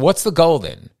 So what's the goal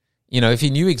then? If he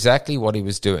knew exactly what he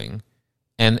was doing,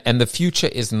 and the future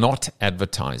is not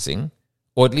advertising,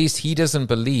 or at least he doesn't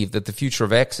believe that the future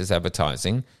of X is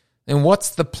advertising, then what's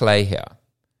the play here?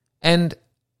 And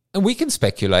we can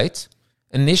speculate.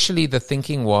 Initially, the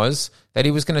thinking was that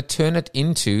he was going to turn it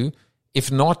into,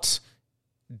 if not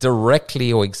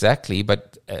directly or exactly,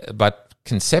 but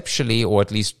conceptually, or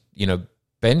at least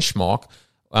benchmark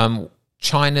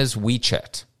China's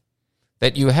WeChat.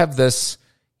 That you have this,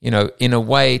 in a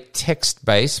way,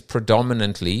 text-based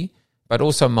predominantly, but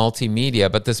also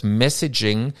multimedia, but this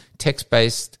messaging,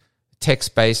 text-based,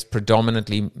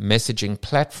 predominantly messaging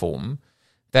platform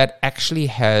that actually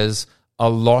has a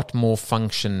lot more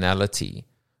functionality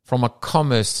from a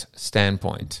commerce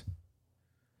standpoint.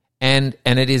 And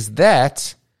it is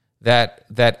that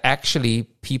actually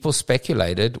people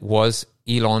speculated was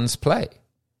Elon's play.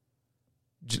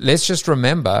 Let's just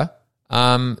remember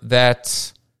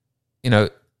that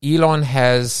Elon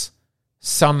has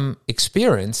some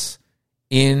experience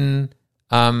in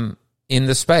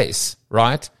the space,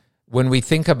 right? When we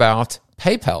think about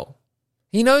PayPal,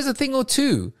 he knows a thing or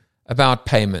two about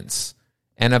payments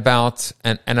and about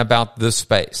this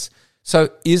space. So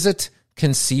is it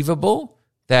conceivable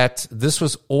that this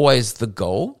was always the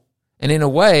goal? And in a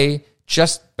way,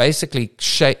 just basically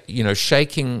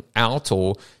shaking out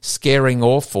or scaring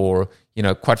off, or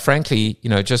quite frankly,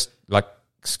 just like,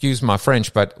 excuse my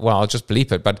French, but I'll just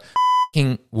bleep it, but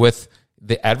with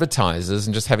the advertisers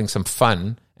and just having some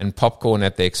fun and popcorn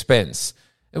at their expense.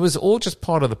 It was all just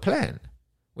part of the plan,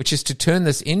 which is to turn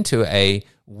this into a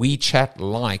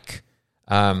WeChat-like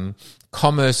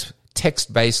commerce,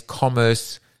 text-based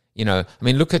commerce.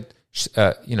 Look at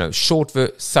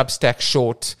Substack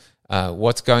Short,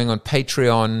 what's going on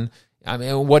Patreon.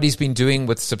 What he's been doing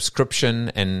with subscription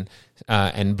and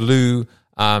Blue,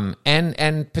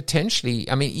 and potentially,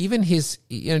 even his,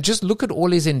 just look at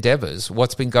all his endeavors.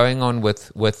 What's been going on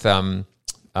with What's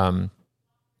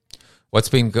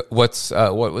been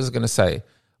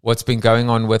going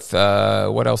on with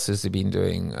what else has he been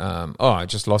doing? I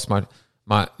just lost my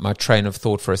train of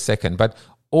thought for a second. But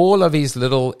all of his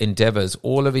little endeavors,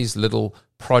 all of his little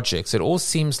projects, it all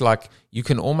seems like you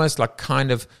can almost like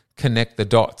kind of connect the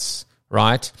dots,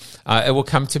 right? It will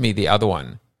come to me, the other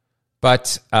one.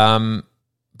 But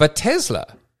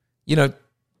Tesla,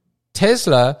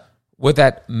 Tesla with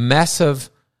that massive,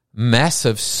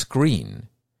 massive screen,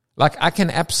 like I can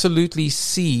absolutely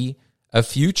see a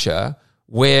future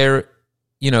where,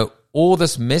 all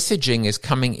this messaging is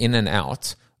coming in and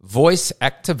out, voice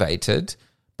activated,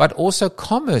 but also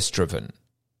commerce driven.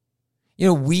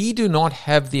 We do not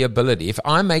have the ability. If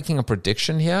I'm making a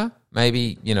prediction here,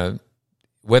 maybe,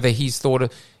 whether he's thought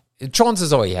of,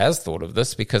 chances are he has thought of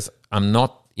this, because I'm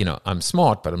not, I'm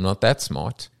smart, but I'm not that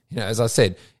smart. As I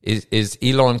said, is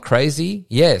Elon crazy?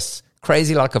 Yes,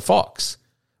 crazy like a fox,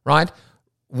 right?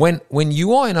 When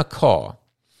you are in a car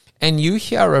and you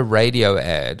hear a radio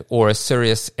ad or a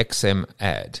Sirius XM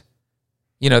ad,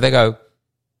 they go,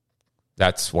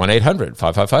 that's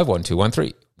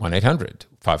 1-800-555-1213,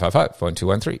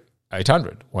 1-800-555-1213,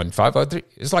 800-1503.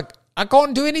 It's like, I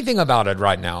can't do anything about it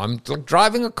right now. I'm like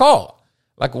driving a car.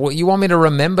 Like, what, you want me to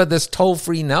remember this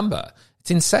toll-free number?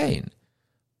 It's insane.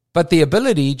 But the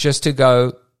ability just to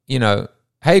go,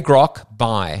 hey, Grok,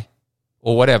 buy,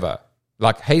 or whatever.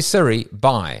 Like, hey, Siri,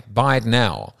 buy it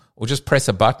now, or just press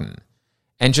a button.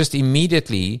 And just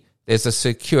immediately, there's a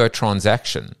secure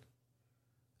transaction.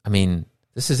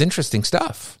 This is interesting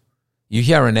stuff. You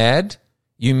hear an ad,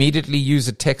 you immediately use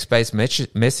a text-based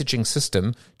messaging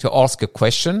system to ask a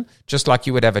question, just like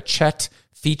you would have a chat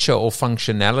feature or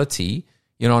functionality,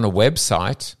 on a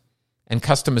website, and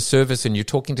customer service, and you're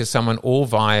talking to someone all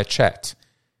via chat,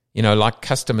 like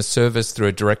customer service through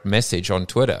a direct message on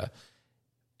Twitter.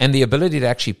 And the ability to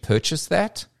actually purchase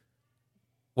that,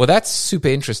 well, that's super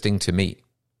interesting to me.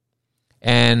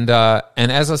 And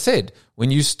as I said, when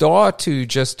you start to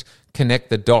just connect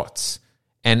the dots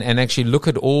and actually look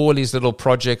at all these little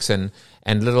projects and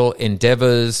little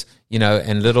endeavors,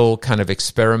 and little kind of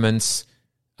experiments,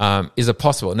 is it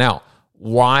possible? Now,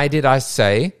 why did I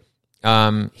say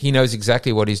he knows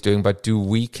exactly what he's doing, but do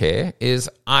we care?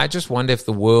 I just wonder if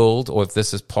the world, or if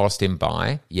this has passed him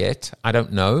by yet. I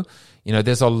don't know.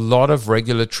 There's a lot of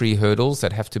regulatory hurdles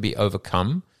that have to be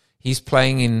overcome. He's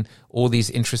playing in all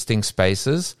these interesting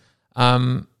spaces.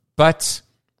 But,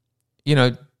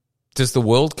 does the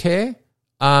world care?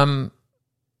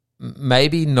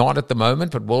 Maybe not at the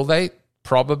moment, but will they?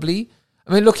 Probably.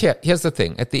 Look here. Here's the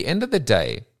thing. At the end of the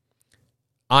day,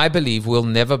 I believe we'll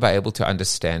never be able to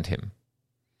understand him.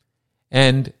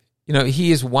 And,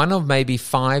 he is one of maybe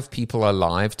 5 people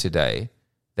alive today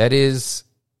that is,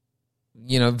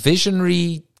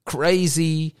 visionary,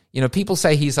 crazy. People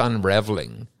say he's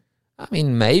unraveling.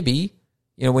 Maybe,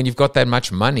 when you've got that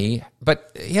much money. But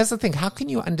here's the thing. How can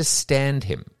you understand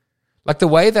him? Like, the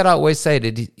way that I always say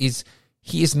it is,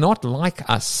 he is not like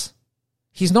us.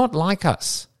 He's not like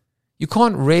us. You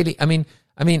can't really,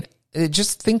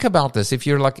 just think about this. If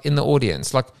you're like in the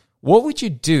audience, like, what would you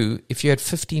do if you had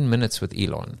 15 minutes with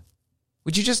Elon?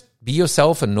 Would you just be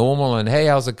yourself and normal and, hey,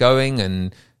 how's it going?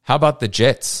 And how about the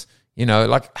Jets?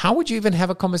 How would you even have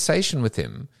a conversation with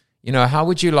him? How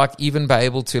would you even be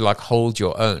able to hold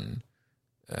your own?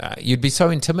 You'd be so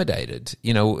intimidated.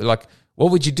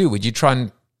 What would you do? Would you try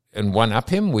and one-up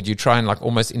him? Would you try and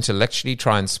almost intellectually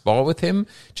try and spar with him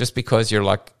just because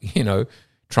you're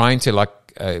trying to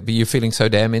you're feeling so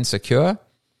damn insecure?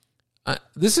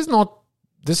 This is not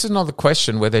the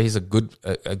question whether he's a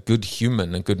good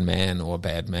human, a good man or a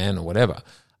bad man or whatever.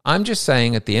 I'm just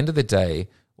saying at the end of the day,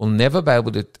 we'll never be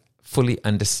able to fully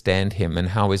understand him and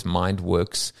how his mind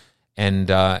works and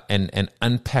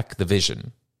unpack the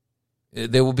vision.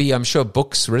 There will be, I'm sure,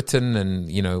 books written,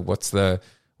 and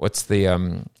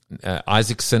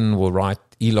Isaacson will write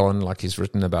Elon like he's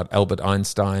written about Albert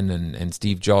Einstein and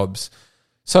Steve Jobs.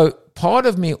 So part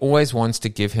of me always wants to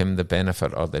give him the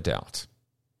benefit of the doubt.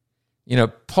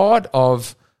 Part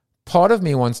of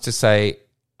me wants to say,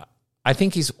 I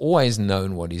think he's always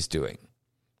known what he's doing.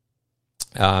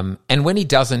 And when he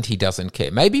doesn't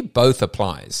care. Maybe both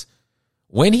applies.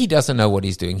 When he doesn't know what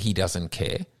he's doing, he doesn't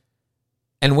care.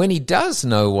 And when he does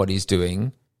know what he's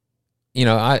doing,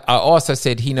 I also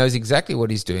said he knows exactly what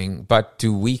he's doing, but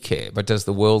do we care? But does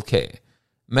the world care?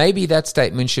 Maybe that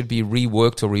statement should be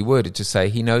reworked or reworded to say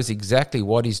he knows exactly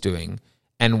what he's doing,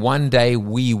 and one day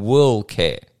we will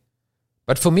care.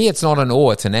 But for me, it's not an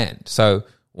or, it's an and. So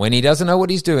when he doesn't know what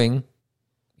he's doing,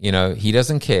 he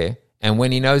doesn't care. And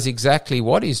when he knows exactly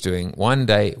what he's doing, one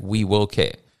day we will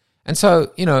care. And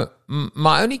so,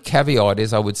 my only caveat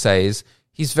is, I would say, is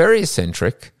he's very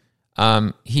eccentric.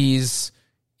 He's,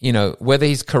 whether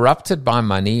he's corrupted by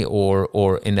money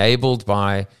or enabled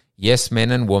by yes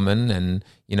men and women, and,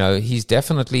 he's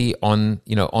definitely on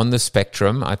the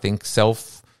spectrum. I think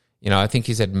I think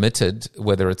he's admitted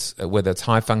whether it's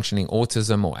high functioning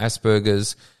autism or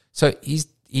Asperger's. So he's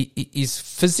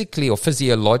physically or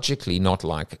physiologically not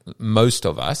like most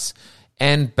of us.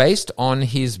 And based on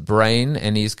his brain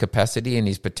and his capacity and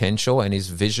his potential and his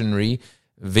visionariness,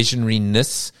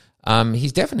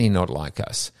 he's definitely not like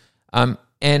us.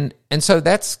 And so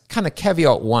that's kind of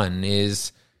caveat one,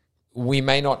 is we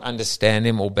may not understand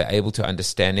him or be able to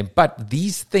understand him, but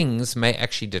these things may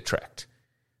actually detract.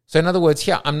 So in other words,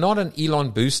 I'm not an Elon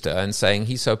booster and saying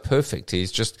he's so perfect,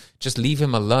 he's just leave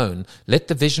him alone, let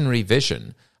the visionary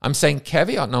vision. I'm saying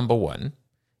caveat number one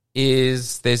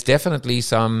is there's definitely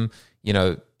some,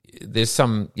 there's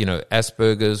some,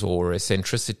 Asperger's or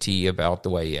eccentricity about the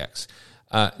way he acts.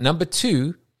 Number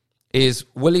two is,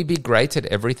 will he be great at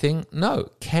everything? No.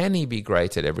 Can he be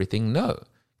great at everything? No.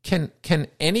 Can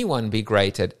anyone be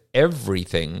great at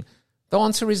everything? The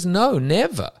answer is no,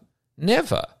 never,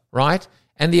 right?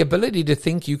 And the ability to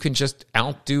think you can just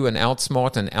outdo and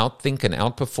outsmart and outthink and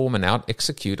outperform and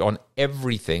out-execute on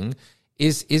everything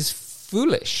is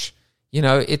foolish.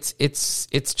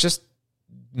 It's just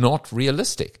not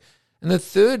realistic. And the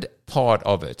third part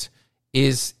of it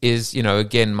is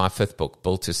again, my fifth book,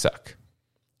 Built to Suck,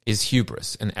 is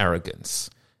hubris and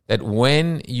arrogance. That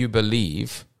when you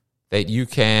believe that you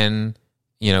can,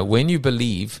 when you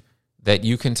believe that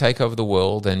you can take over the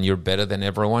world and you're better than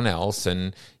everyone else,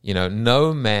 and,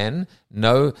 no man,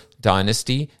 no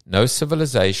dynasty, no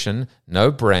civilization,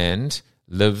 no brand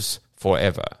lives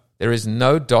forever. There is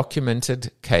no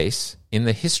documented case in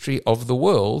the history of the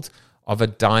world of a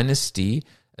dynasty,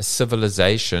 a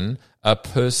civilization, a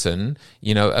person,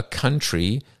 a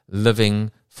country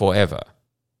living forever.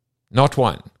 Not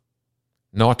one.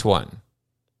 Not one.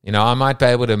 I might be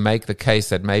able to make the case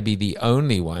that maybe the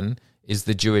only one is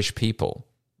the Jewish people,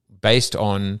 based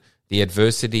on the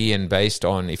adversity and based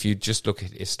on, if you just look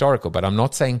at historical, but I'm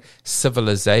not saying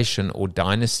civilization or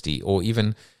dynasty or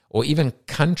even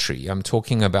country. I'm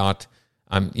talking about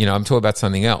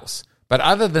something else. But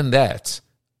other than that,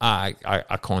 I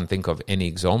can't think of any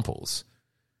examples.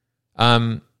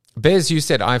 Bez, you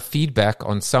said, I have feedback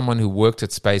on someone who worked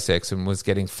at SpaceX and was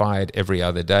getting fired every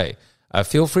other day.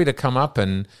 Feel free to come up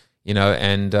and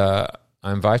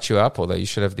I invite you up, although you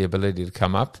should have the ability to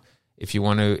come up if you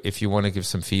want to give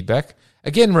some feedback.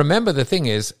 Again, remember, the thing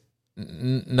is,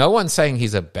 no one's saying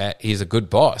he's a good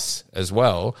boss as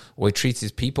well, or he treats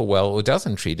his people well, or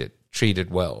doesn't treat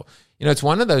it well. It's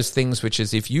one of those things which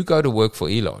is, if you go to work for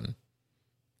Elon,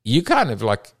 you kind of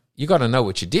you got to know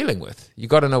what you're dealing with. You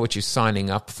got to know what you're signing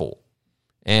up for,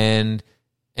 and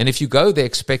if you go there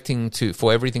expecting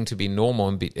for everything to be normal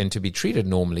and to be treated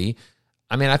normally,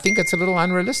 I mean, I think it's a little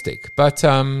unrealistic. But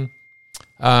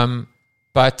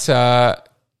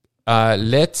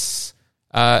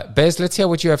Bez, let's hear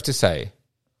what you have to say.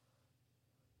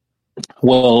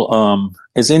 Well,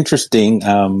 it's interesting.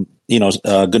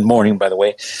 Good morning, by the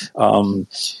way.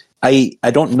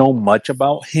 I don't know much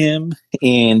about him,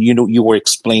 and you were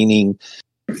explaining,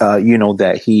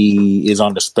 that he is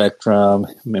on the spectrum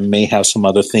and may have some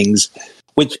other things,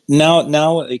 which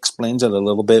now explains it a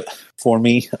little bit for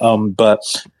me. But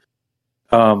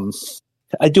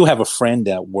I do have a friend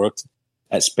that worked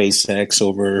at SpaceX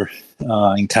over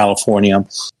in California,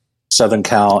 Southern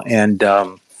Cal, and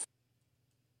the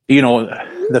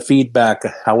feedback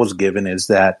I was given is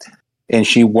that, and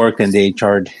she worked in the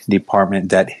HR department,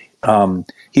 that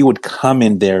he would come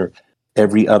in there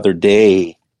every other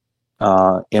day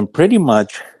and pretty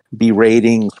much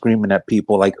berating, screaming at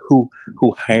people like who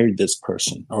hired this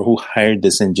person or who hired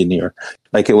this engineer,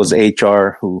 like it was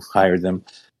HR who hired them,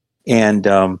 and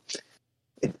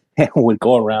would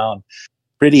go around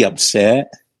pretty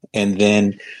upset, and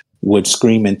then would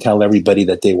scream and tell everybody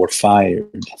that they were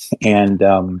fired. And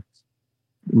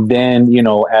then,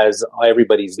 as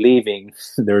everybody's leaving,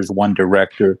 there's one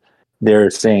director there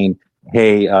saying,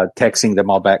 hey, texting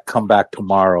them all back, come back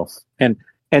tomorrow.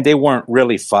 And they weren't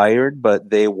really fired, but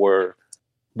they were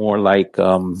more like,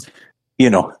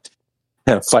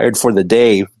 fired for the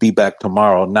day, be back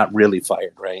tomorrow, not really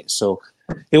fired, right? So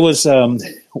it was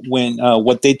when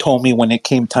what they told me when it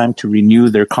came time to renew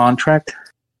their contract,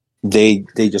 they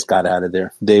just got out of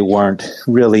there. They weren't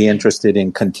really interested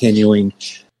in continuing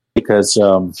because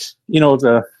a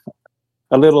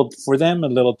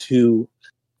little too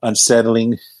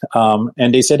unsettling.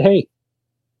 And they said, "Hey,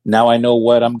 now I know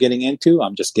what I'm getting into.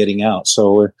 I'm just getting out."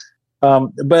 So,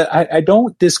 but I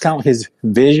don't discount his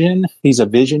vision. He's a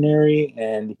visionary,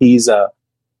 and he's a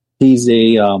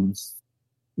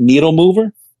needle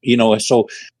mover. So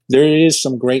there is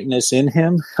some greatness in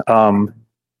him.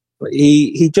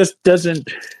 He just doesn't.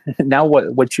 Now,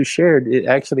 what you shared, it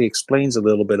actually explains a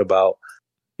little bit about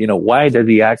why does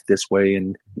he act this way,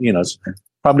 and it's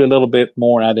probably a little bit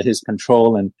more out of his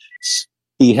control, and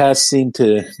he has seemed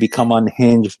to become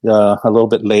unhinged a little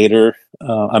bit later.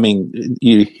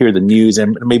 You hear the news,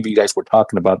 and maybe you guys were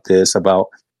talking about this, about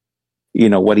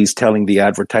what he's telling the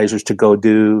advertisers to go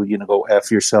do, go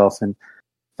F yourself, and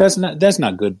that's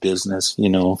not good business.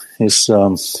 It's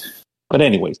but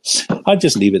anyways, I'll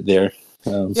just leave it there.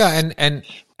 And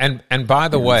by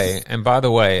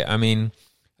the way, I mean,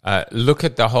 look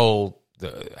at how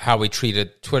we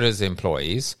treated Twitter's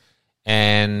employees,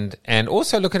 and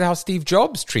also look at how Steve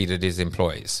Jobs treated his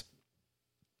employees.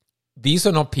 These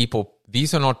are not people.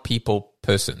 These are not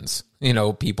persons.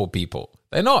 People.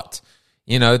 They're not.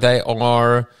 They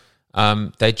are.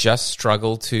 They just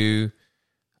struggle to.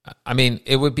 I mean,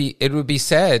 it would be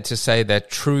sad to say that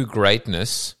true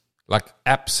greatness, like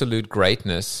absolute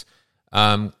greatness,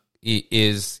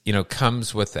 is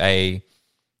comes with a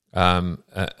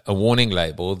warning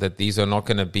label that these are not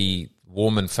going to be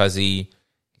warm and fuzzy,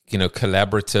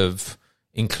 collaborative,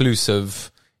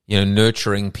 inclusive,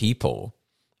 nurturing people.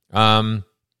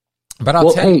 But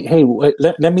I'll tell you.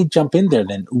 Let me jump in there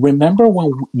then. Remember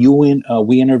when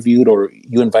we interviewed, or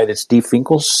you invited Steve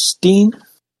Finkelstein?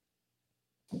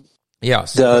 Yeah,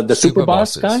 the super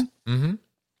boss guy. Mm-hmm.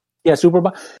 Yeah, super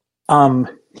boss.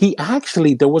 He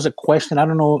actually, there was a question. I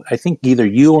don't know. I think either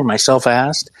you or myself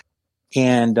asked,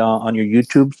 and on your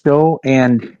YouTube show,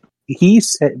 and he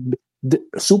said the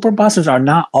super bosses are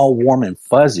not all warm and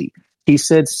fuzzy. He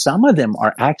said some of them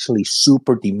are actually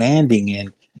super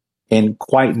demanding and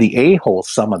quite the a-hole,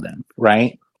 some of them,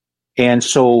 right? And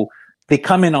so they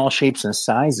come in all shapes and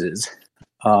sizes.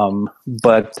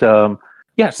 But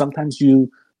sometimes you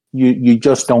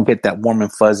just don't get that warm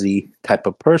and fuzzy type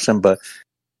of person, but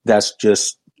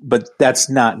that's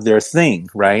not their thing,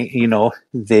 right?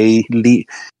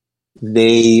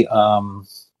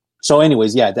 So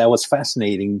anyways, that was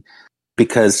fascinating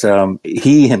because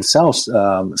he himself,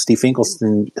 Steve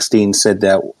Finkelstein, said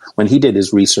that when he did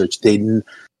his research, they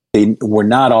were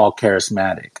not all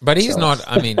charismatic. But he's not.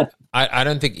 I mean, I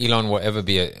don't think Elon will ever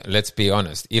be let's be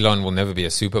honest, Elon will never be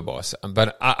a super boss.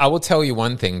 But I will tell you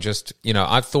one thing, just,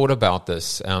 I've thought about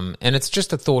this, and it's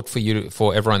just a thought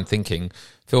for everyone thinking.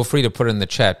 Feel free to put it in the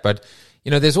chat. But,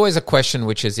 there's always a question,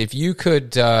 which is if you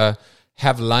could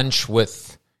have lunch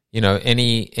with,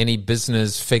 any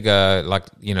business figure, like,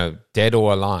 dead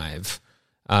or alive,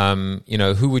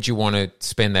 who would you want to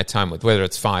spend that time with, whether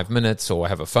it's 5 minutes or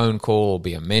have a phone call or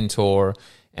be a mentor?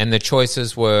 And the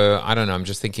choices were, I don't know, I'm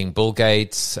just thinking Bill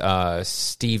Gates,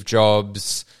 Steve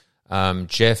Jobs,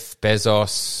 Jeff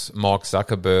Bezos, Mark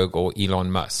Zuckerberg, or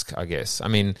Elon Musk, I guess. I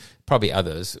mean, probably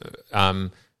others.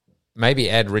 Maybe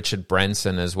add Richard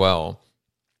Branson as well.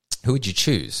 Who would you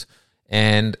choose?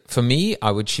 And for me,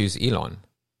 I would choose Elon.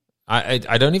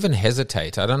 I don't even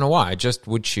hesitate. I don't know why. I just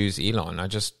would choose Elon.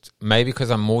 Maybe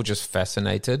because I'm more just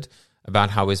fascinated about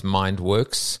how his mind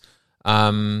works.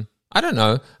 I don't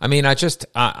know. I mean, I know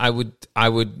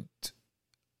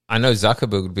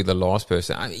Zuckerberg would be the last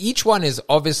person. Each one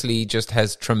obviously just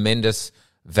has tremendous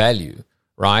value,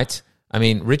 right? I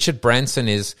mean, Richard Branson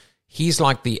he's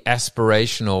like the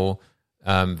aspirational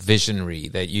visionary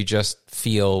that you just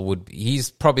feel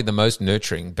he's probably the most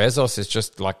nurturing. Bezos is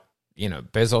just like,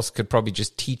 Bezos could probably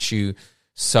just teach you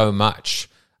so much.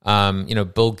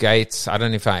 Bill Gates, I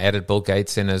don't know if I added Bill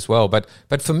Gates in as well, but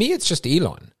for me, it's just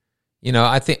Elon.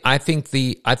 I think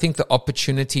the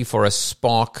opportunity for a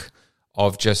spark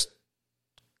of just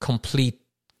complete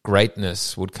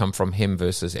greatness would come from him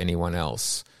versus anyone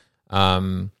else.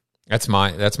 That's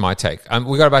my take.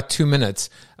 We got about 2 minutes.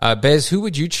 Bez, who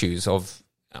would you choose of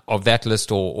that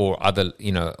list or other,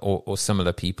 or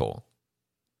similar people?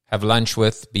 Have lunch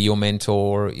with, be your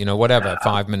mentor, whatever,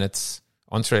 5 minutes.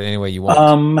 Answer it any way you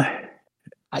want.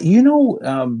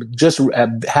 Just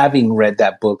having read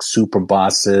that book, Super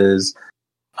Bosses,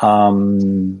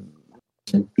 obviously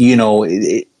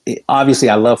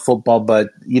I love football, but,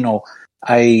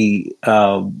 I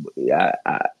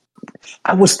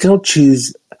would still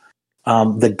choose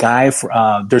the guy.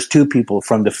 There's two people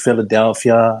from the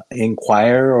Philadelphia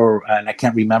Inquirer, and I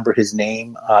can't remember his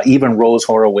name. Even Rose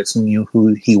Horowitz knew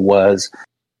who he was.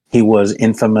 He was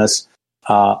infamous.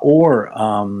 Or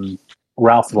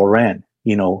Ralph Lauren,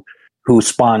 who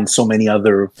spawned so many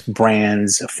other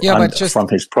brands from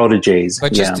his proteges.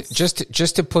 But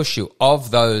just to push you,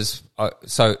 of those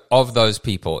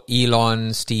people,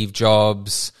 Elon, Steve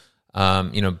Jobs,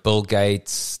 Bill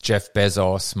Gates, Jeff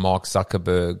Bezos, Mark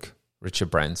Zuckerberg,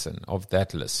 Richard Branson, of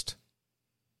that list.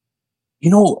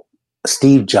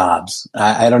 Steve Jobs,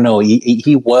 I don't know.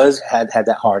 He had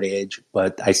that hard edge,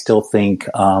 but I still think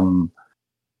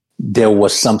there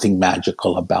was something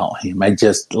magical about him.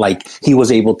 He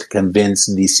was able to convince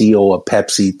the CEO of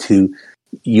Pepsi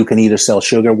you can either sell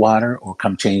sugar water or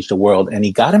come change the world. And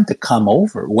he got him to come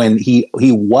over when he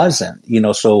wasn't,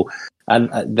 so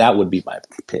that would be my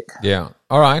pick. Yeah.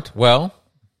 All right. Well,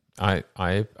 I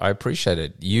appreciate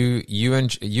it. You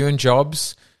and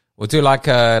Jobs, we'll do like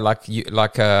a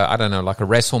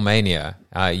WrestleMania.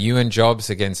 You and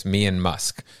Jobs against me and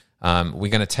Musk.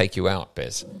 We're going to take you out,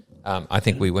 Bez. I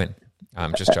think we win.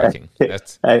 I'm just joking.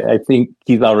 I think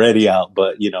he's already out,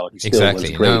 but he still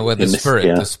exactly. was great.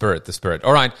 No, the spirit.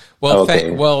 All right.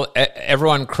 Well,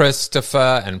 everyone,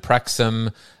 Christopher and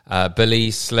Praxim, Billy,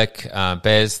 Slick,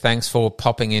 Bez, thanks for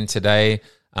popping in today.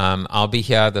 I'll be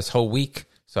here this whole week,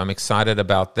 so I'm excited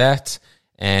about that.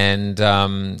 And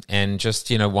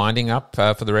just winding up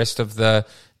for the rest of the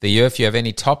year. If you have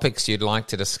any topics you'd like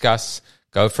to discuss,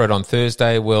 go for it on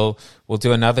Thursday. We'll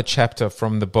do another chapter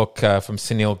from the book, from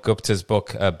Sunil Gupta's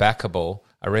book, Backable.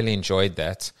 I really enjoyed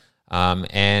that.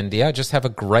 Just have a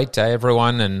great day,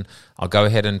 everyone. And I'll go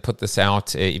ahead and put this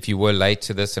out. If you were late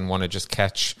to this and want to just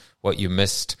catch what you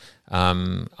missed,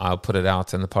 I'll put it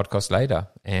out in the podcast later.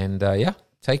 And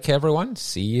take care, everyone.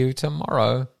 See you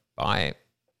tomorrow. Bye.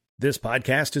 This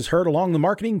podcast is heard along the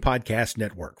Marketing Podcast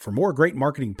Network. For more great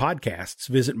marketing podcasts,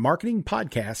 visit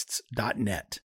marketingpodcasts.net.